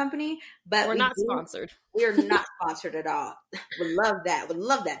ambassadors for our company, but we're not sponsored. We're not sponsored at all. Would love that. Would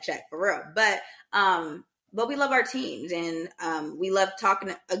love that check for real. But we love our teams, and we love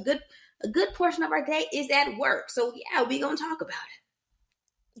talking. A good portion of our day is at work. So yeah, we gonna talk about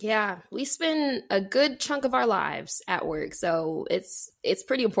it. Yeah, we spend a good chunk of our lives at work. So it's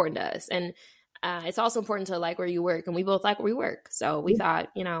pretty important to us. And it's also important to like where you work, and we both like where we work. So we thought,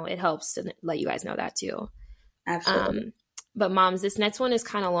 it helps to let you guys know that too. Absolutely. But moms, this next one is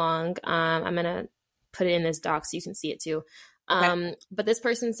kind of long. I'm going to put it in this doc so you can see it too. Okay. But this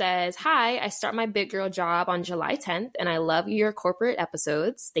person says, hi, I start my big girl job on July 10th, and I love your corporate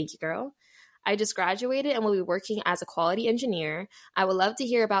episodes. Thank you, girl. I just graduated and will be working as a quality engineer. I would love to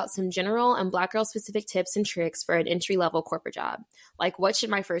hear about some general and Black girl specific tips and tricks for an entry-level corporate job. Like, what should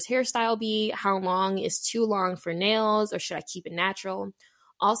my first hairstyle be? How long is too long for nails, or should I keep it natural?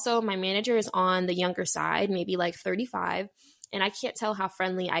 Also, my manager is on the younger side, maybe like 35, and I can't tell how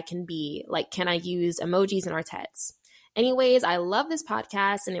friendly I can be. Like, can I use emojis in our texts? Anyways, I love this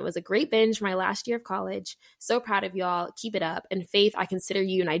podcast, and it was a great binge my last year of college. So proud of y'all. Keep it up. And Faith, I consider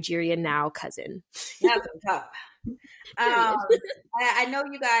you Nigeria now cousin. That's tough. I know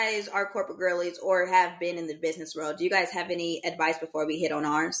you guys are corporate girlies or have been in the business world. Do you guys have any advice before we hit on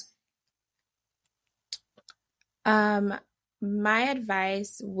ours? My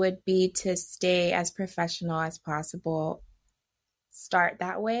advice would be to stay as professional as possible. Start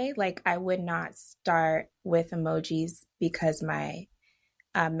that way. Like, I would not start with emojis because my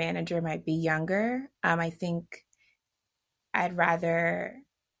manager might be younger. I think I'd rather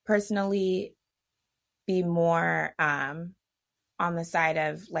personally be more on the side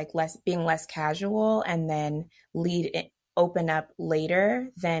of like being less casual, and then open up later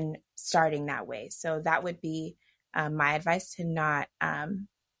than starting that way. So that would be my advice, to not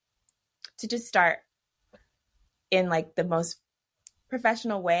to just start in like the most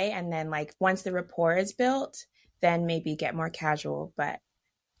professional way, and then like once the rapport is built, then maybe get more casual. But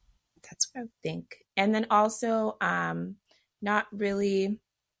that's what I would think. And then also not really,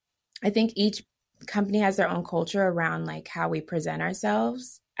 I think each company has their own culture around like how we present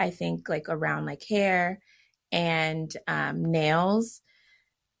ourselves. I think like around like hair and nails,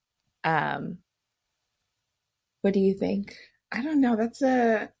 What do you think? I don't know.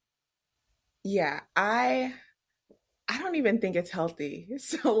 Yeah, I don't even think it's healthy.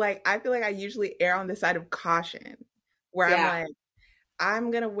 So like I feel like I usually err on the side of caution where I'm Yeah, like,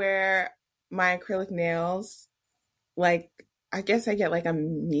 I'm gonna wear my acrylic nails like I guess I get like a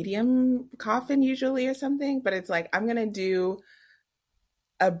medium coffin usually or something, but it's like I'm gonna do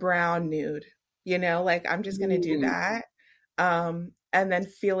a brown nude, like I'm just gonna do mm, that. And then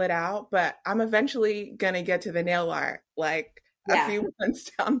feel it out. But I'm eventually gonna get to the nail art like a yeah, few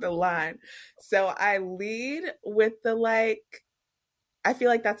months down the line. So I lead with the like I feel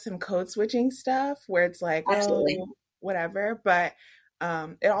like that's some code switching stuff where it's like, absolutely. oh, whatever. But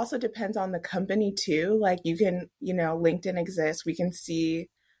it also depends on the company too. Like you can, LinkedIn exists. We can see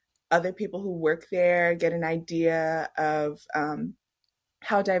other people who work there, get an idea of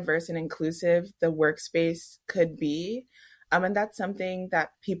how diverse and inclusive the workspace could be. And that's something that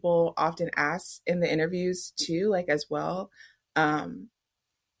people often ask in the interviews too, like as well, um,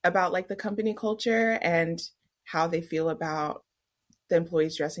 about like the company culture and how they feel about the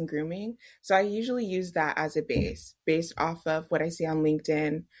employees dress and grooming. So I usually use that as a base based off of what I see on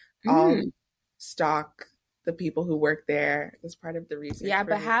LinkedIn. I'll Mm, stalk the people who work there as part of the research. Yeah,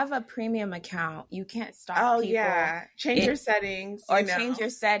 but have a premium account. You can't stalk Oh people. yeah, change your settings or change your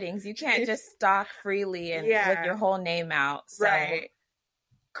settings. You can't just stalk freely and with your whole name out. So right.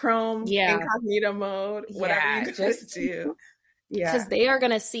 Chrome, incognito mode, whatever you just do. Yeah. Because they are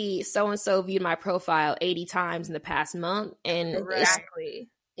going to see so-and-so viewed my profile 80 times in the past month. And exactly.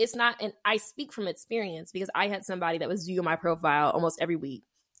 It's not, and I speak from experience because I had somebody that was viewing my profile almost every week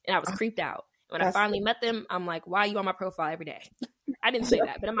and I was creeped out. When I finally met them, I'm like, why are you on my profile every day? I didn't say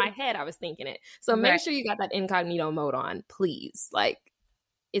that, but in my head, I was thinking it. So make sure you got that incognito mode on, please. Like,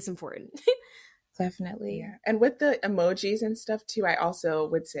 it's important. Definitely. Yeah. And with the emojis and stuff too, I also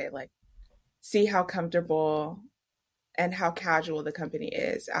would say like, see how comfortable and how casual the company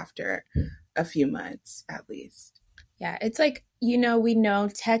is after a few months at least. Yeah, it's like, we know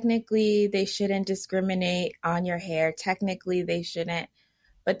technically they shouldn't discriminate on your hair. Technically they shouldn't,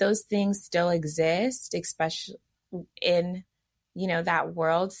 but those things still exist, especially in, that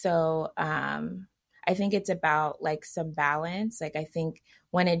world. So I think it's about like some balance. Like I think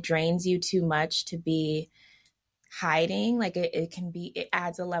when it drains you too much to be hiding, like it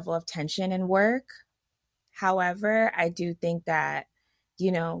adds a level of tension in work. However, I do think that,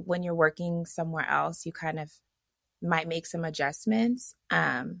 when you're working somewhere else, you kind of might make some adjustments.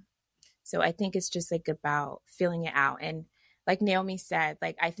 So I think it's just like about feeling it out. And like Naomi said,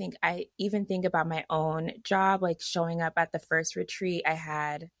 like I think I even think about my own job, like showing up at the first retreat I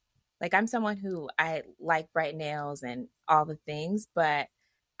had. Like I'm someone who I like bright nails and all the things, but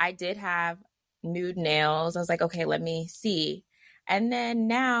I did have nude nails. I was like, okay, let me see. And then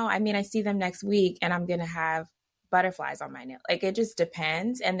now, I see them next week and I'm going to have butterflies on my nail. Like it just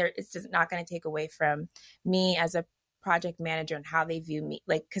depends. And it's just not going to take away from me as a project manager and how they view me,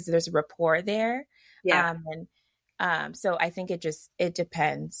 like, because there's a rapport there. Yeah. So I think it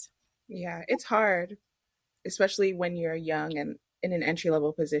depends. Yeah, it's hard, especially when you're young and in an entry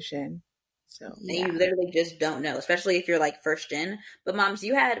level position. So and you literally just don't know, especially if you're like first gen. But moms,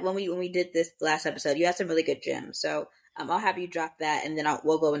 you had when we did this last episode, you had some really good gems. So I'll have you drop that, and then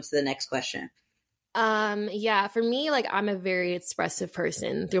we'll go into the next question. Yeah, for me, like I'm a very expressive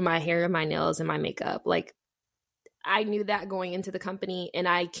person through my hair, my nails, and my makeup. Like I knew that going into the company, and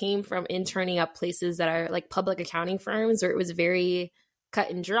I came from interning at places that are like public accounting firms where it was very cut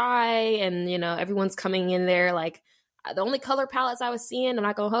and dry, and everyone's coming in there like the only color palettes I was seeing, I'm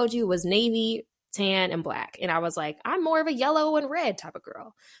not gonna hold you, was navy, tan, and black. And I was like, I'm more of a yellow and red type of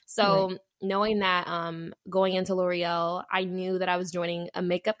girl. So knowing that going into L'Oreal, I knew that I was joining a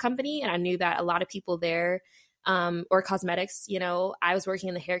makeup company, and I knew that a lot of people there or cosmetics, I was working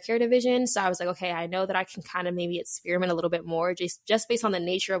in the hair care division. So I was like, okay, I know that I can kind of maybe experiment a little bit more just based on the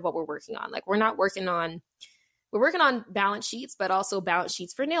nature of what we're working on. Like we're working on balance sheets, but also balance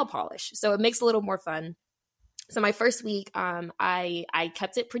sheets for nail polish. So it makes it a little more fun. So my first week, I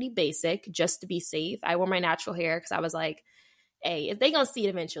kept it pretty basic just to be safe. I wore my natural hair because I was like, hey, if they gonna see it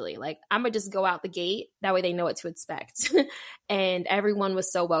eventually, like I'm gonna just go out the gate. That way they know what to expect. And everyone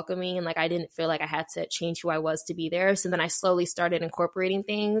was so welcoming, and like I didn't feel like I had to change who I was to be there. So then I slowly started incorporating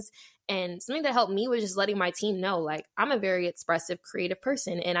things. And something that helped me was just letting my team know, like, I'm a very expressive, creative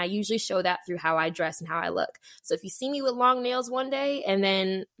person. And I usually show that through how I dress and how I look. So if you see me with long nails one day and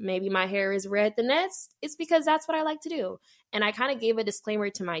then maybe my hair is red the next, it's because that's what I like to do. And I kind of gave a disclaimer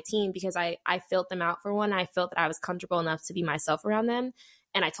to my team because I felt them out for one. I felt that I was comfortable enough to be myself around them.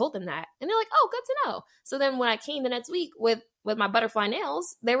 And I told them that, and they're like, oh, good to know. So then when I came the next week with my butterfly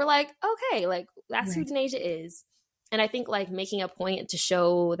nails, they were like, okay, like that's who Denasia is. And I think like making a point to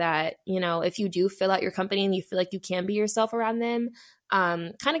show that, you know, if you do fill out your company and you feel like you can be yourself around them,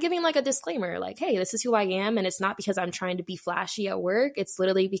 kind of giving like a disclaimer, like, hey, this is who I am. And it's not because I'm trying to be flashy at work. It's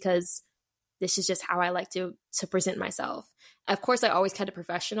literally because this is just how I like to present myself. Of course, I always kept it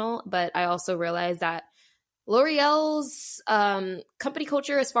professional, but I also realized that L'Oreal's company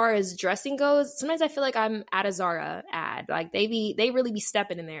culture as far as dressing goes, sometimes I feel like I'm at a Zara ad. Like they really be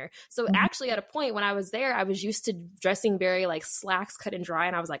stepping in there. So actually at a point when I was there, I was used to dressing very like slacks, cut and dry.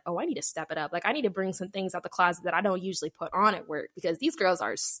 And I was like, oh, I need to step it up. Like I need to bring some things out the closet that I don't usually put on at work because these girls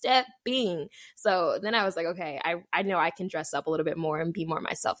are stepping. So then I was like, okay, I know I can dress up a little bit more and be more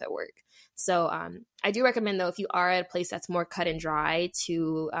myself at work. So I do recommend though, if you are at a place that's more cut and dry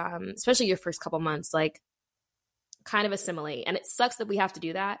to, especially your first couple months, like kind of assimilate. And it sucks that we have to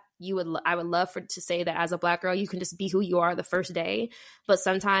do that. I would love to say that as a Black girl, you can just be who you are the first day. But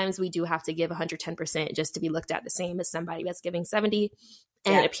sometimes we do have to give 110% just to be looked at the same as somebody that's giving 70.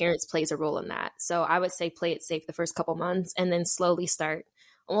 And appearance plays a role in that. So I would say play it safe the first couple months and then slowly start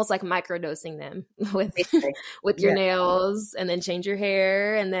almost like microdosing them with your nails, and then change your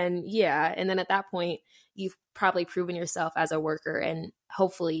hair. And then, and then at that point, you've probably proven yourself as a worker, and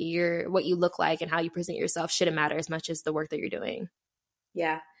hopefully what you look like and how you present yourself shouldn't matter as much as the work that you're doing.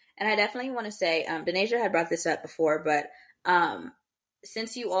 Yeah. And I definitely want to say, Denasia had brought this up before, but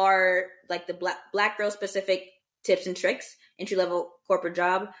since you are like the black girl specific tips and tricks, entry level corporate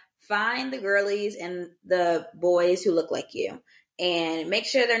job, find the girlies and the boys who look like you. And make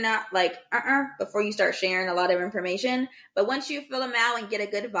sure they're not like, before you start sharing a lot of information. But once you fill them out and get a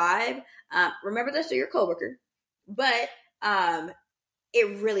good vibe, remember they're still your coworker. But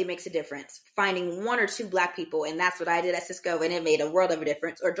it really makes a difference. Finding one or two Black people, and that's what I did at Cisco, and it made a world of a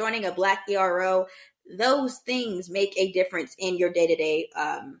difference. Or joining a Black ERO, those things make a difference in your day-to-day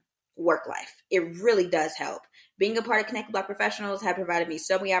work life. It really does help. Being a part of Connect with Black Professionals have provided me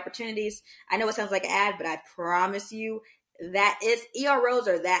so many opportunities. I know it sounds like an ad, but I promise you, that is, EROs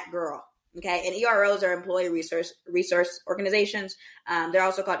are that girl. Okay. And EROs are employee resource organizations. They're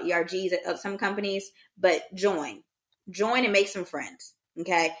also called ERGs at some companies, but join and make some friends.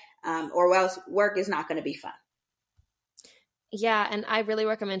 Okay. Or else work is not going to be fun. Yeah. And I really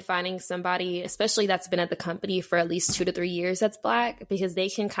recommend finding somebody, especially that's been at the company for at least 2 to 3 years, that's Black, because they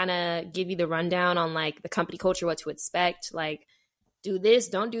can kind of give you the rundown on like the company culture, what to expect, like, do this,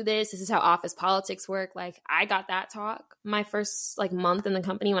 don't do this. This is how office politics work. Like I got that talk my first like month in the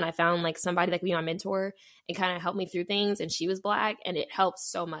company when I found like somebody that could be my mentor and kind of help me through things. And she was Black, and it helped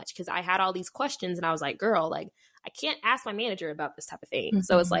so much because I had all these questions and I was like, girl, like I can't ask my manager about this type of thing. Mm-hmm.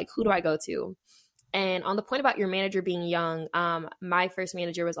 So it's like, who do I go to? And on the point about your manager being young, my first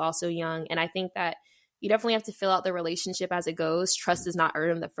manager was also young. And I think that you definitely have to fill out the relationship as it goes. Trust is not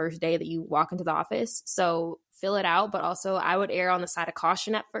earned the first day that you walk into the office. So fill it out. But also I would err on the side of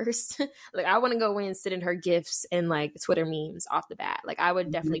caution at first. Like I wouldn't go in and sit in her gifts and like Twitter memes off the bat. Like I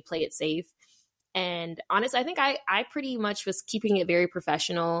would definitely play it safe. And honestly, I think I pretty much was keeping it very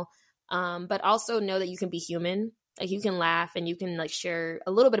professional, but also know that you can be human. Like you can laugh and you can like share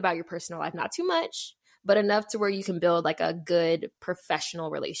a little bit about your personal life, not too much, but enough to where you can build like a good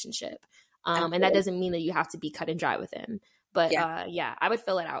professional relationship. And that doesn't mean that you have to be cut and dry with him. But I would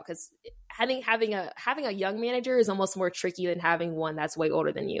fill it out because having a young manager is almost more tricky than having one that's way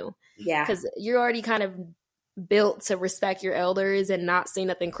older than you. Yeah, because you're already kind of built to respect your elders and not say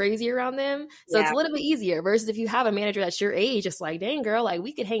nothing crazy around them. So it's a little bit easier versus if you have a manager that's your age, it's like, dang girl, like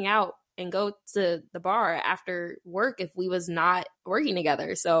we could hang out and go to the bar after work if we was not working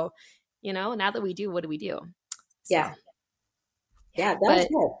together. So, you know, now that we do, what do we do? So, yeah, that was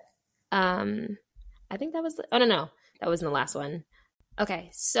good. I think that was that wasn't the last one. Okay,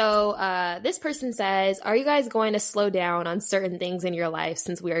 so this person says, are you guys going to slow down on certain things in your life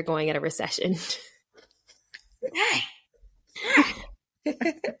since we are going at a recession?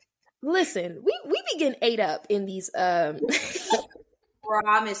 Listen, we be getting ate up in these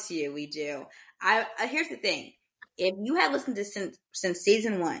promise you we do. Here's the thing. If you have listened to since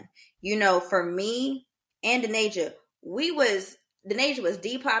season 1, you know, for me and Denasia was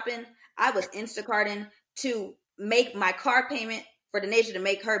Depoping. I was Instacarting to make my car payment for Denasia to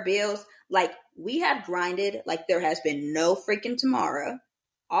make her bills. Like we have grinded like there has been no freaking tomorrow.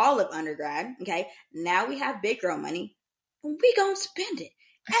 All of undergrad. Okay. Now we have big girl money. We gonna spend it.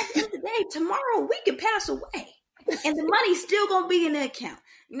 At the end of the day, tomorrow we can pass away. And the money's still gonna be in the account.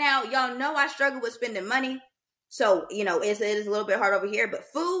 Now, y'all know I struggle with spending money. So, you know, it is a little bit hard over here. But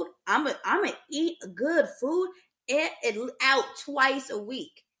food, I'm gonna eat good food. it out twice a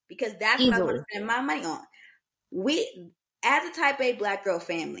week because that's what I want to spend my money on. We, as a type A Black girl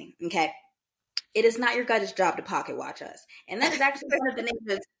family, okay, it is not your guys' job to pocket watch us. And that is actually one of the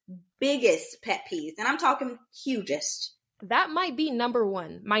neighbor's biggest pet peeves. And I'm talking hugest. That might be number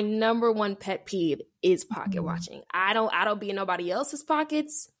one. My number one pet peeve is pocket watching. I don't be in nobody else's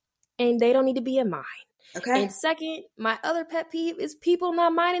pockets, and they don't need to be in mine. Okay. And second, my other pet peeve is people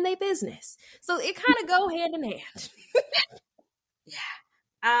not minding their business. So it kind of go hand in hand.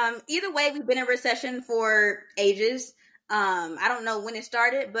 Yeah. Either way, we've been in recession for ages. I don't know when it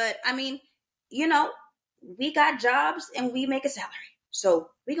started, but I mean, you know, we got jobs and we make a salary. So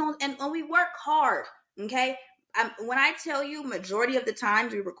we work hard. Okay. When I tell you majority of the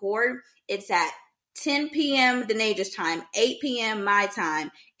times we record, it's at 10 p.m. Denaja's time, 8 p.m. my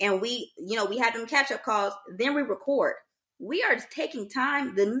time. And we have them catch up calls, then we record. We are taking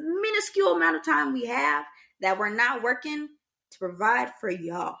time, the minuscule amount of time we have that we're not working to provide for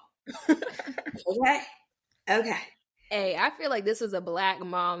y'all. Okay. Hey, I feel like this is a Black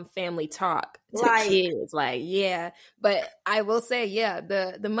mom family talk to kids. Like, yeah. But I will say, yeah,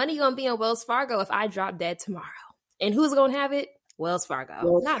 the money gonna be in Wells Fargo if I drop dead tomorrow. And who's gonna have it? Wells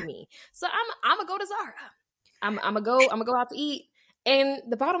Fargo, not me. So I'm gonna go to Zara. I'm gonna go out to eat. And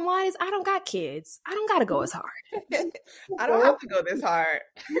the bottom line is I don't got kids. I don't gotta go as hard. I don't have to go this hard.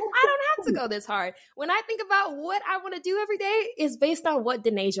 I don't have to go this hard. When I think about what I want to do every day, is based on what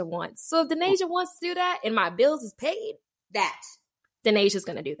Denaja wants. So if Denaja wants to do that and my bills is paid, Denaja's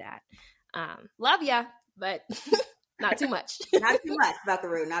gonna do that. Love ya, but not too much. Not too much,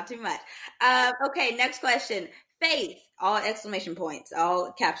 Buckaroo. Not too much. Okay, next question. Faith, all exclamation points,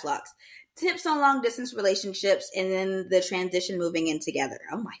 all caps locks. Tips on long distance relationships and then the transition moving in together.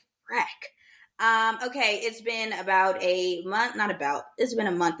 Oh my frack. Okay, it's been about a month, it's been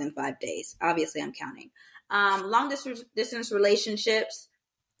a month and 5 days. Obviously, I'm counting. Long distance relationships.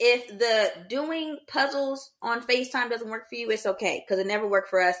 If the doing puzzles on FaceTime doesn't work for you, it's okay because it never worked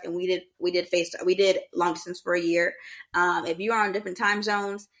for us, and we did FaceTime. We did long distance for a year. If you are on different time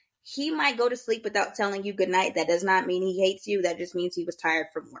zones, he might go to sleep without telling you goodnight. That does not mean he hates you. That just means he was tired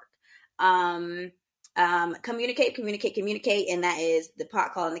from work. Communicate, and that is the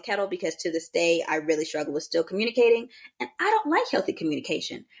pot calling the kettle, because to this day I really struggle with still communicating, and I don't like healthy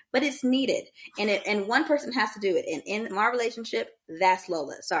communication, but it's needed, and one person has to do it, and in my relationship, that's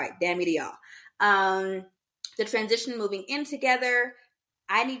Lola. Sorry, damn you to y'all. The transition moving in together,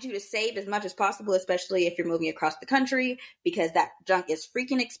 I need you to save as much as possible, especially if you're moving across the country, because that junk is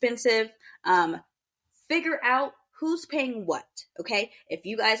freaking expensive. Figure out who's paying what, okay? If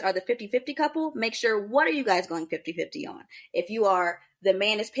you guys are the 50-50 couple, make sure, what are you guys going 50-50 on? If you are, the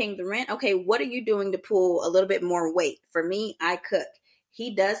man is paying the rent, okay, what are you doing to pull a little bit more weight? For me, I cook.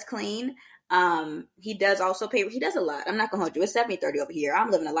 He does clean. He does also pay. He does a lot. I'm not going to hold you. It's 70-30 over here. I'm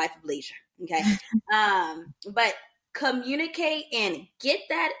living a life of leisure, okay? But communicate and get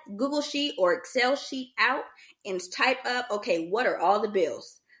that Google sheet or Excel sheet out and type up, okay, what are all the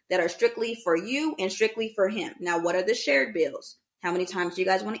bills that are strictly for you and strictly for him? Now, what are the shared bills? How many times do you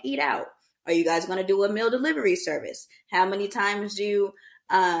guys want to eat out? Are you guys going to do a meal delivery service? How many times do you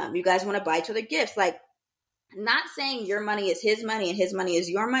guys want to buy each other gifts? Like, not saying your money is his money and his money is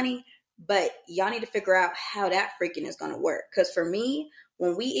your money, but y'all need to figure out how that freaking is going to work. Because for me,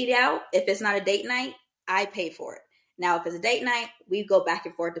 when we eat out, if it's not a date night, I pay for it. Now, if it's a date night, we go back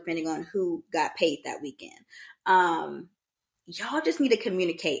and forth depending on who got paid that weekend. Y'all just need to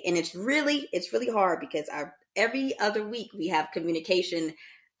communicate, and it's really hard because every other week we have communication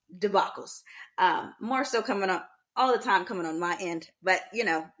debacles. More so coming on all the time, coming on my end, but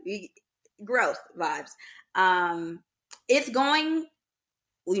growth vibes. It's going.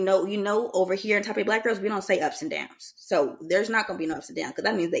 Over here in Type A Black girls, we don't say ups and downs, so there's not going to be no ups and downs because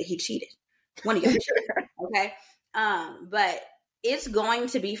that means that he cheated. One of y'all cheated, okay? But it's going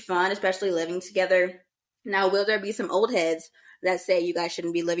to be fun, especially living together. Now, will there be some old heads that say you guys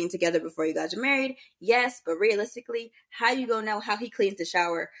shouldn't be living together before you guys are married? Yes, but realistically, how you gonna know how he cleans the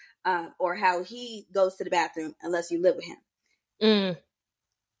shower or how he goes to the bathroom unless you live with him?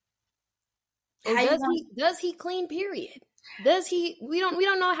 Does he clean? Period. Does he? We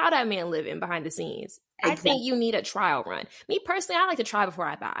don't know how that man living behind the scenes. Exactly. I think you need a trial run. Me personally, I like to try before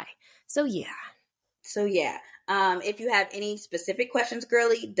I buy. So yeah. If you have any specific questions,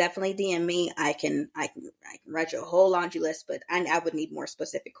 girly, definitely DM me. I can write you a whole laundry list, but I would need more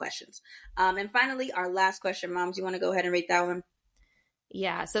specific questions. And finally, our last question, Moms, you want to go ahead and read that one?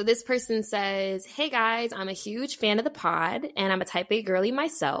 Yeah. So this person says, "Hey guys, I'm a huge fan of the pod, and I'm a Type A girly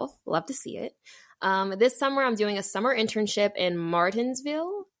myself. Love to see it. This summer, I'm doing a summer internship in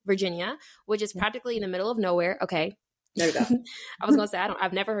Martinsville, Virginia, which is practically in the middle of nowhere. Okay. There you go. I was going to say,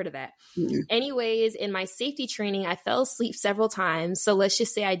 I've never heard of that. Mm-hmm. Anyways, in my safety training, I fell asleep several times. So let's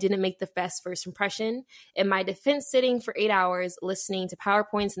just say I didn't make the best first impression. In my defense, sitting for 8 hours listening to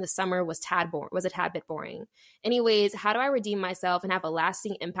PowerPoints in the summer was a tad bit boring. Anyways, how do I redeem myself and have a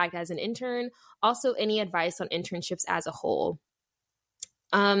lasting impact as an intern? Also, any advice on internships as a whole?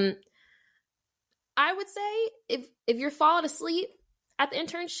 I would say if you're falling asleep at the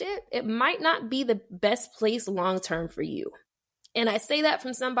internship, it might not be the best place long-term for you. And I say that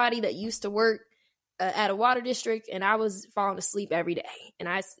from somebody that used to work at a water district, and I was falling asleep every day. And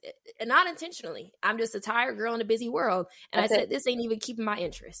not intentionally. I'm just a tired girl in a busy world. And I said, this ain't even keeping my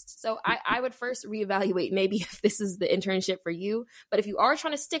interest. So I would first reevaluate maybe if this is the internship for you. But if you are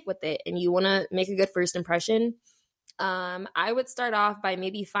trying to stick with it and you want to make a good first impression, I would start off by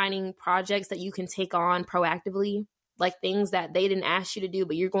maybe finding projects that you can take on proactively, like things that they didn't ask you to do,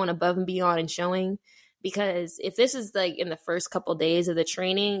 but you're going above and beyond and showing. Because if this is like in the first couple of days of the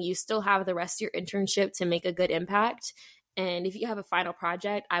training, you still have the rest of your internship to make a good impact. And if you have a final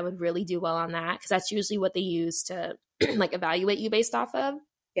project, I would really do well on that, because that's usually what they use to like evaluate you based off of.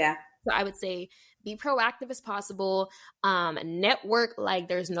 Yeah. So I would say be proactive as possible. Network like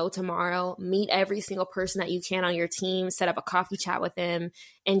there's no tomorrow. Meet every single person that you can on your team. Set up a coffee chat with them,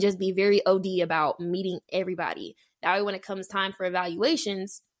 and just be very OD about meeting everybody. That way, when it comes time for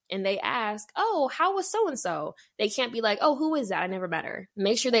evaluations and they ask, oh, how was so-and-so? They can't be like, oh, who is that? I never met her.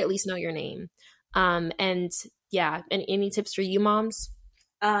 Make sure they at least know your name. And yeah, and any tips for you moms?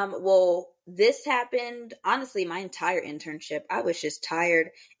 Well, this happened, honestly, my entire internship. I was just tired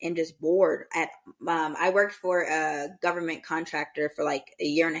and just bored. I worked for a government contractor for like a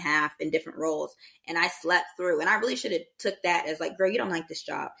year and a half in different roles, and I slept through. And I really should have took that as like, girl, you don't like this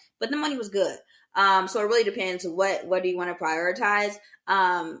job, but the money was good. So it really depends what do you want to prioritize.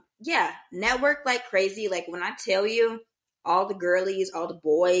 Yeah, network like crazy. Like when I tell you, all the girlies, all the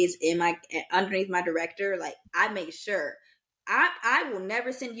boys underneath my director, like I make sure. I will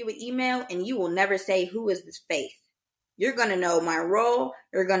never send you an email and you will never say, who is this Faith? You're going to know my role.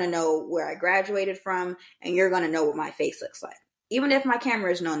 You're going to know where I graduated from, and you're going to know what my face looks like. Even if my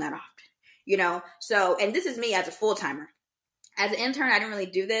camera is known that often, So, and this is me as a full-timer. As an intern, I didn't really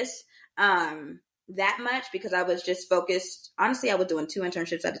do this that much because I was just focused. Honestly, I was doing 2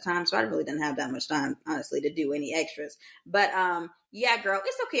 internships at a time, so I really didn't have that much time, honestly, to do any extras. But yeah, girl,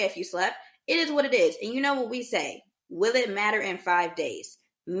 it's okay if you slept. It is what it is. And you know what we say? Will it matter in 5 days?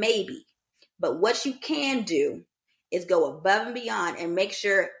 Maybe. But what you can do is go above and beyond and make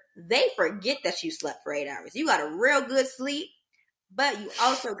sure they forget that you slept for 8 hours. You got a real good sleep, but you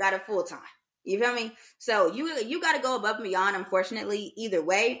also got a full time. You feel me? So you got to go above and beyond, unfortunately, either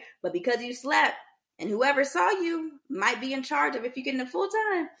way. But because you slept and whoever saw you might be in charge of if you're getting a full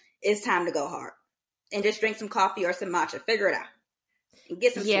time, it's time to go hard. And just drink some coffee or some matcha. Figure it out. And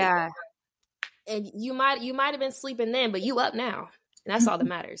get some sleep. And you might have been sleeping then, but you up now. And that's all that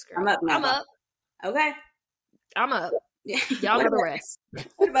matters, girl. I'm up now. I'm up. Okay. I'm up. Y'all know the rest.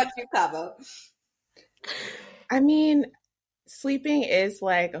 What about you, CAVO? I mean, sleeping is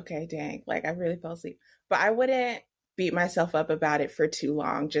like, okay, dang, like I really fell asleep. But I wouldn't beat myself up about it for too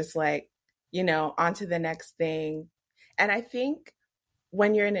long. Just like, on to the next thing. And I think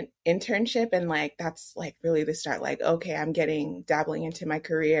when you're in an internship and like, that's like really the start, like, okay, I'm dabbling into my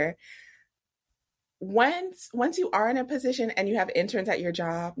career. Once you are in a position and you have interns at your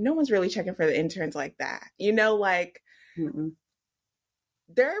job, no one's really checking for the interns like that.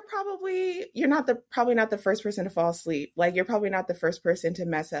 They're probably not the first person to fall asleep. Like you're probably not the first person to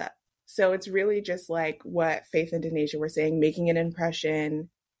mess up. So it's really just like what Faith and Denasia were saying, making an impression,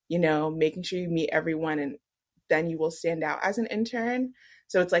 making sure you meet everyone, and then you will stand out as an intern.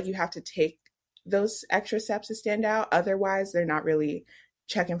 So it's like you have to take those extra steps to stand out. Otherwise, they're not really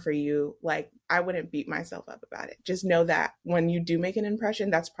checking for you. Like I wouldn't beat myself up about it. Just know that when you do make an impression,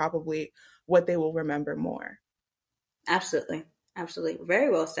 that's probably what they will remember more. Absolutely.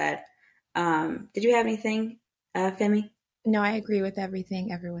 Very well said. Did you have anything, Femi? No, I agree with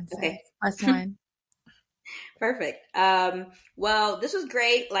everything everyone said. Okay. +1. Perfect. Well, this was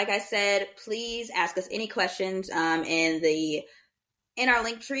great. Like I said, please ask us any questions in our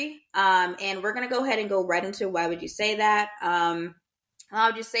link tree. And we're gonna go ahead and go right into why would you say that? Why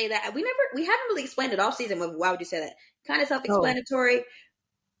would you say that? We haven't really explained it all season with why would you say that? Kind of self-explanatory.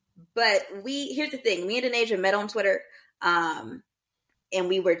 But here's the thing. Me and Denasia met on Twitter. And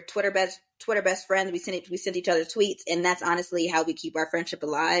we were Twitter best friends. We sent each other tweets, and that's honestly how we keep our friendship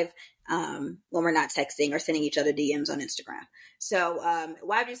alive. When we're not texting or sending each other DMs on Instagram. So,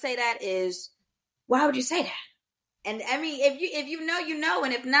 why would you say that? And I mean, if you know, you know,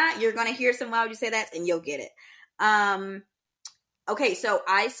 and if not, you're gonna hear some "why would you say that?" and you'll get it. Okay, so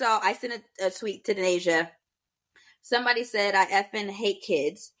I sent a tweet to Denasia. Somebody said I effing hate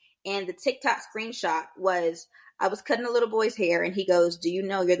kids, and the TikTok screenshot was I was cutting a little boy's hair, and he goes, "Do you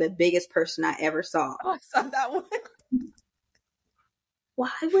know you're the biggest person I ever saw?" Oh, I saw that one.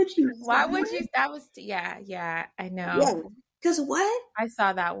 Why would you? Why would you? That was yeah. I know. Yeah, because what? I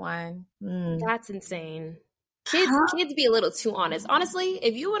saw that one. That's insane. Kids be a little too honest. Honestly,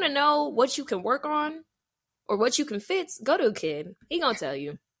 if you want to know what you can work on or what you can fix, go to a kid. He gonna tell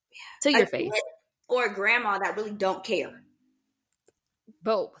you to your face. Or a grandma that really don't care.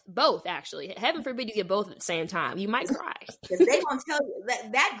 Both actually. Heaven forbid you get both at the same time. You might cry. Because they gonna tell you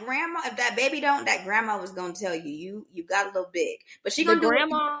that grandma, if that baby don't, that grandma was gonna tell you you got a little big. But she gonna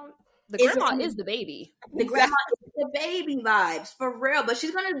grandma is the baby. The grandma is the baby vibes for real. But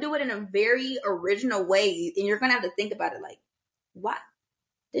she's gonna do it in a very original way, and you're gonna have to think about it like, what?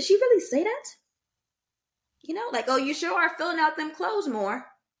 Did she really say that? You know, like, oh, you sure are filling out them clothes more.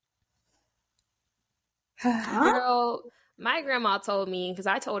 Girl, my grandma told me, because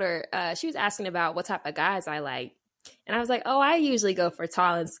I told her, she was asking about what type of guys I like. And I was like, oh, I usually go for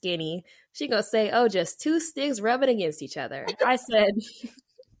tall and skinny. She gonna say, oh, just two sticks rubbing against each other. I said,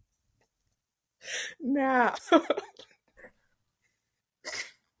 no.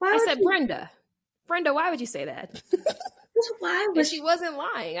 Brenda, why would you say that? Why was she wasn't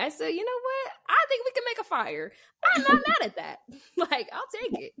lying. I said, you know what? I think we can make a fire. I'm not mad at that. Like, I'll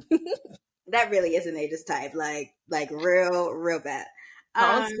take it. That really is an ageist type, like real bad.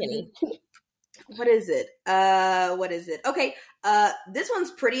 Skinny. What is it? Okay, this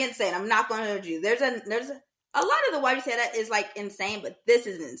one's pretty insane. I'm not going to judge you. There's a lot of the why you say that is like insane, but this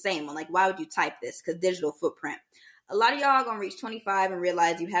is an insane one. Like, why would you type this? Because digital footprint. A lot of y'all gonna reach 25 and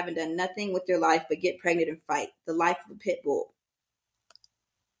realize you haven't done nothing with your life but get pregnant and fight. The life of a pit bull.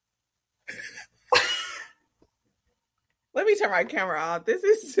 Let me turn my camera off. This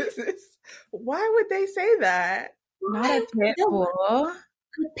is why would they say that? Not a pit bull. A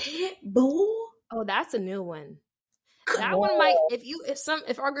pit bull? Oh, that's a new one. That one might,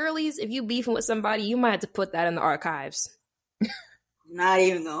 if our girlies, if you beefing with somebody, you might have to put that in the archives. Not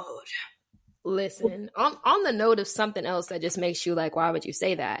even gonna hold you. Listen, on the note of something else that just makes you like, why would you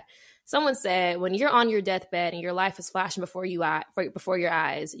say that? Someone said, when you're on your deathbed and your life is flashing before your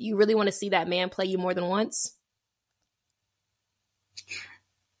eyes, you really want to see that man play you more than once?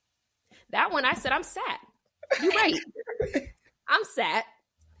 That one, I said, I'm sad. You're right. I'm sad.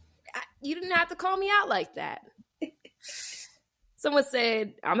 You didn't have to call me out like that. Someone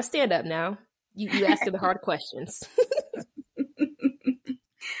said, I'm a stand up now. You asking the hard questions.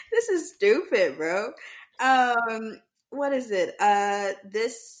 This is stupid, bro. What is it?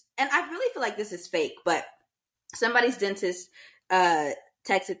 This, and I really feel like this is fake, but somebody's dentist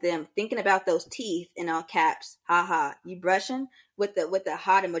texted them thinking about those teeth in all caps. Haha, you brushing with the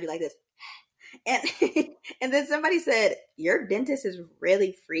hot emoji like this. And and then somebody said, your dentist is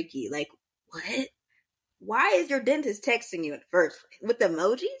really freaky. Like, what? Why is your dentist texting you at first with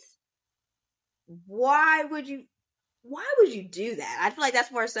emojis? Why would you do that? I feel like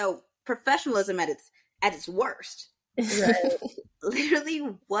that's more so professionalism at its worst. Right. Literally,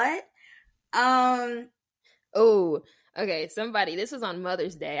 what? Oh, okay. This was on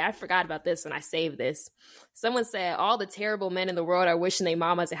Mother's Day. I forgot about this when I saved this. Someone said all the terrible men in the world are wishing their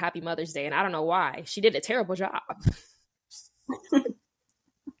mamas a happy Mother's Day, and I don't know why. She did a terrible job.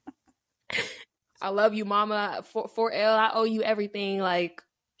 I love you, mama. For L, I owe you everything. Like,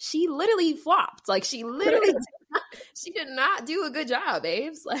 she literally flopped. Like, she did not do a good job,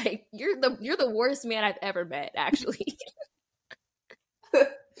 babes. Like, you're the worst man I've ever met, actually.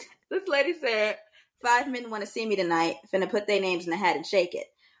 This lady said, 5 men want to see me tonight. Finna put their names in the hat and shake it.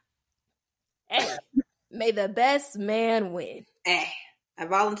 Hey, may the best man win. Hey, I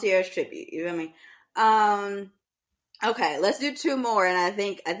volunteer as tribute. You feel me? Okay, let's do 2 more, and I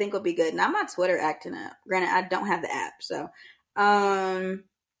think we'll be good. Now my Twitter acting up. Granted, I don't have the app, so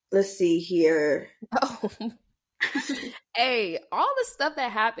let's see here. Oh. Hey, all the stuff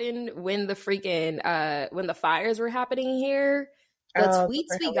that happened when the fires were happening here, the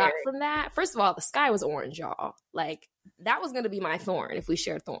tweets we got from that. First of all, the sky was orange, y'all. Like, that was going to be my thorn if we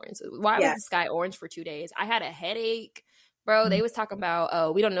shared thorns. Why was the sky orange for 2 days? I had a headache. Bro, they was talking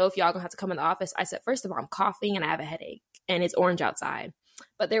about, we don't know if y'all gonna have to come in the office. I said, first of all, I'm coughing and I have a headache and it's orange outside.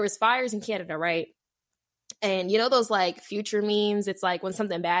 But there was fires in Canada, right? And you know those like future memes? It's like when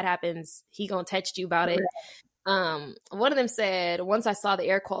something bad happens, he gonna text you about it. One of them said, once I saw the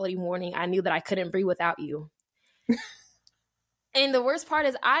air quality warning, I knew that I couldn't breathe without you. And the worst part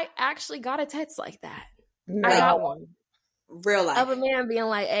is I actually got a text like that. I got one. Real life. Of a man being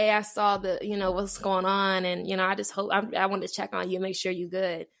like, hey, I saw what's going on. And, I just hope I wanted to check on you and make sure you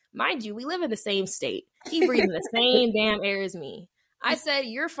good. Mind you, we live in the same state. He breathing the same damn air as me. I said,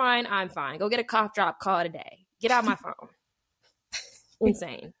 you're fine. I'm fine. Go get a cough drop. Call it a day. Get out my phone.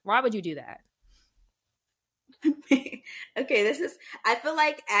 Insane. Why would you do that? Okay, I feel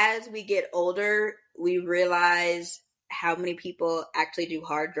like as we get older, we realize how many people actually do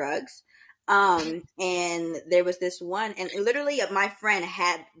hard drugs. And there was this one, and literally my friend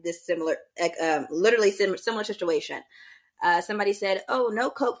had this similar situation. Somebody said, "Oh, no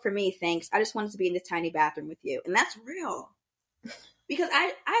Coke for me, thanks. I just wanted to be in this tiny bathroom with you." And that's real. Because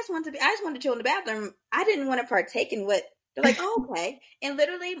I just wanted to chill in the bathroom. I didn't want to partake in what they're like, oh, okay. And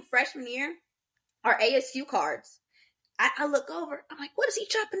literally freshman year, our ASU cards, I look over, I'm like, what is he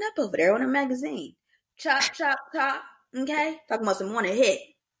chopping up over there on a magazine? Chop, chop, chop. Okay. Talking about some wanna hit.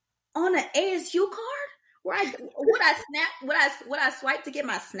 On an ASU card? Where would I swipe to get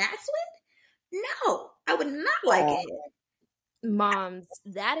my snacks with? No, I would not like it. Moms,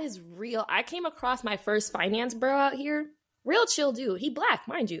 that is real. I came across my first finance bro out here. Real chill dude. He Black,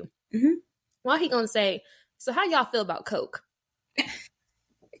 mind you. Mm-hmm. Well, he gonna say, so how y'all feel about Coke?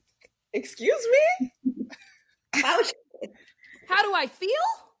 Excuse me? How do I feel?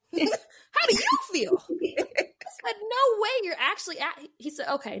 How do you feel? I said, no way you're actually at. He said,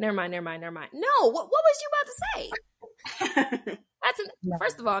 okay, never mind. No, what was you about to say?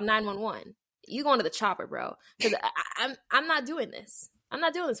 First of all, 911. You going to the chopper, bro. Because I'm not doing this. I'm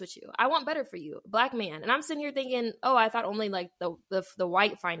not doing this with you. I want better for you, Black man. And I'm sitting here thinking, oh, I thought only like the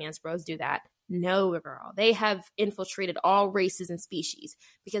white finance bros do that. No, girl. They have infiltrated all races and species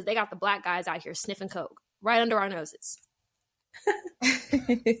because they got the Black guys out here sniffing Coke right under our noses.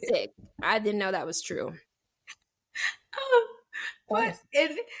 Sick. I didn't know that was true. But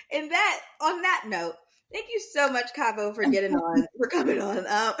on that note, thank you so much, CAVO, for coming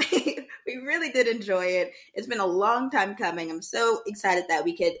on. We really did enjoy it. It's been a long time coming. I'm so excited that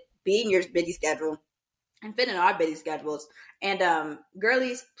we could be in your busy schedule and fit in our busy schedules. And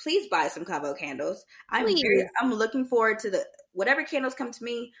girlies, please buy some CAVO candles. I'm looking forward to whatever candles come to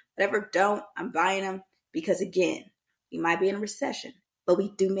me, whatever don't, I'm buying them because again, we might be in a recession, but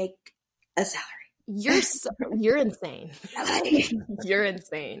we do make a salary. You're insane. You're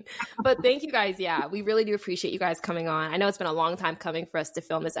insane. But thank you guys. Yeah, we really do appreciate you guys coming on. I know it's been a long time coming for us to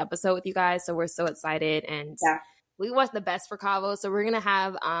film this episode with you guys, so we're so excited and we want the best for CAVO. So we're gonna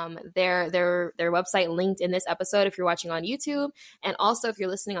have their website linked in this episode if you're watching on YouTube, and also if you're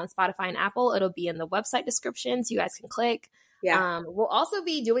listening on Spotify and Apple, it'll be in the website description so you guys can click. Yeah. We'll also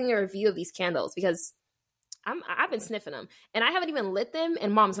be doing a review of these candles because I've been sniffing them and I haven't even lit them.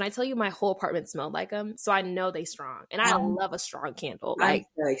 And moms, when I tell you my whole apartment smelled like them, so I know they strong. And I love a strong candle. I'm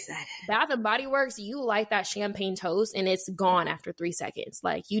so excited. Bath and Body Works, you light that champagne toast and it's gone after 3 seconds.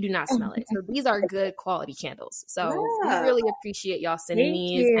 Like you do not smell it. So these are good quality candles. So we really appreciate y'all sending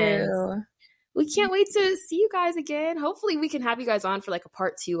these. And we can't wait to see you guys again. Hopefully we can have you guys on for like a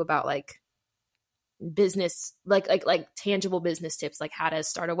part 2 about like business, like tangible business tips, like how to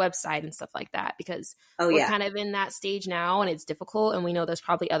start a website and stuff like that, because we're kind of in that stage now and it's difficult, and we know there's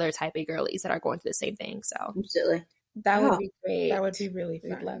probably other type A girlies that are going through the same thing. So absolutely, that would be great. That would be really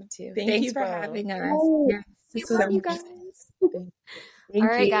fun. We'd love to. Thanks for having us. We love you guys. All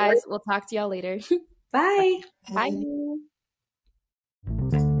right, guys, we'll talk to y'all later. Bye. Bye.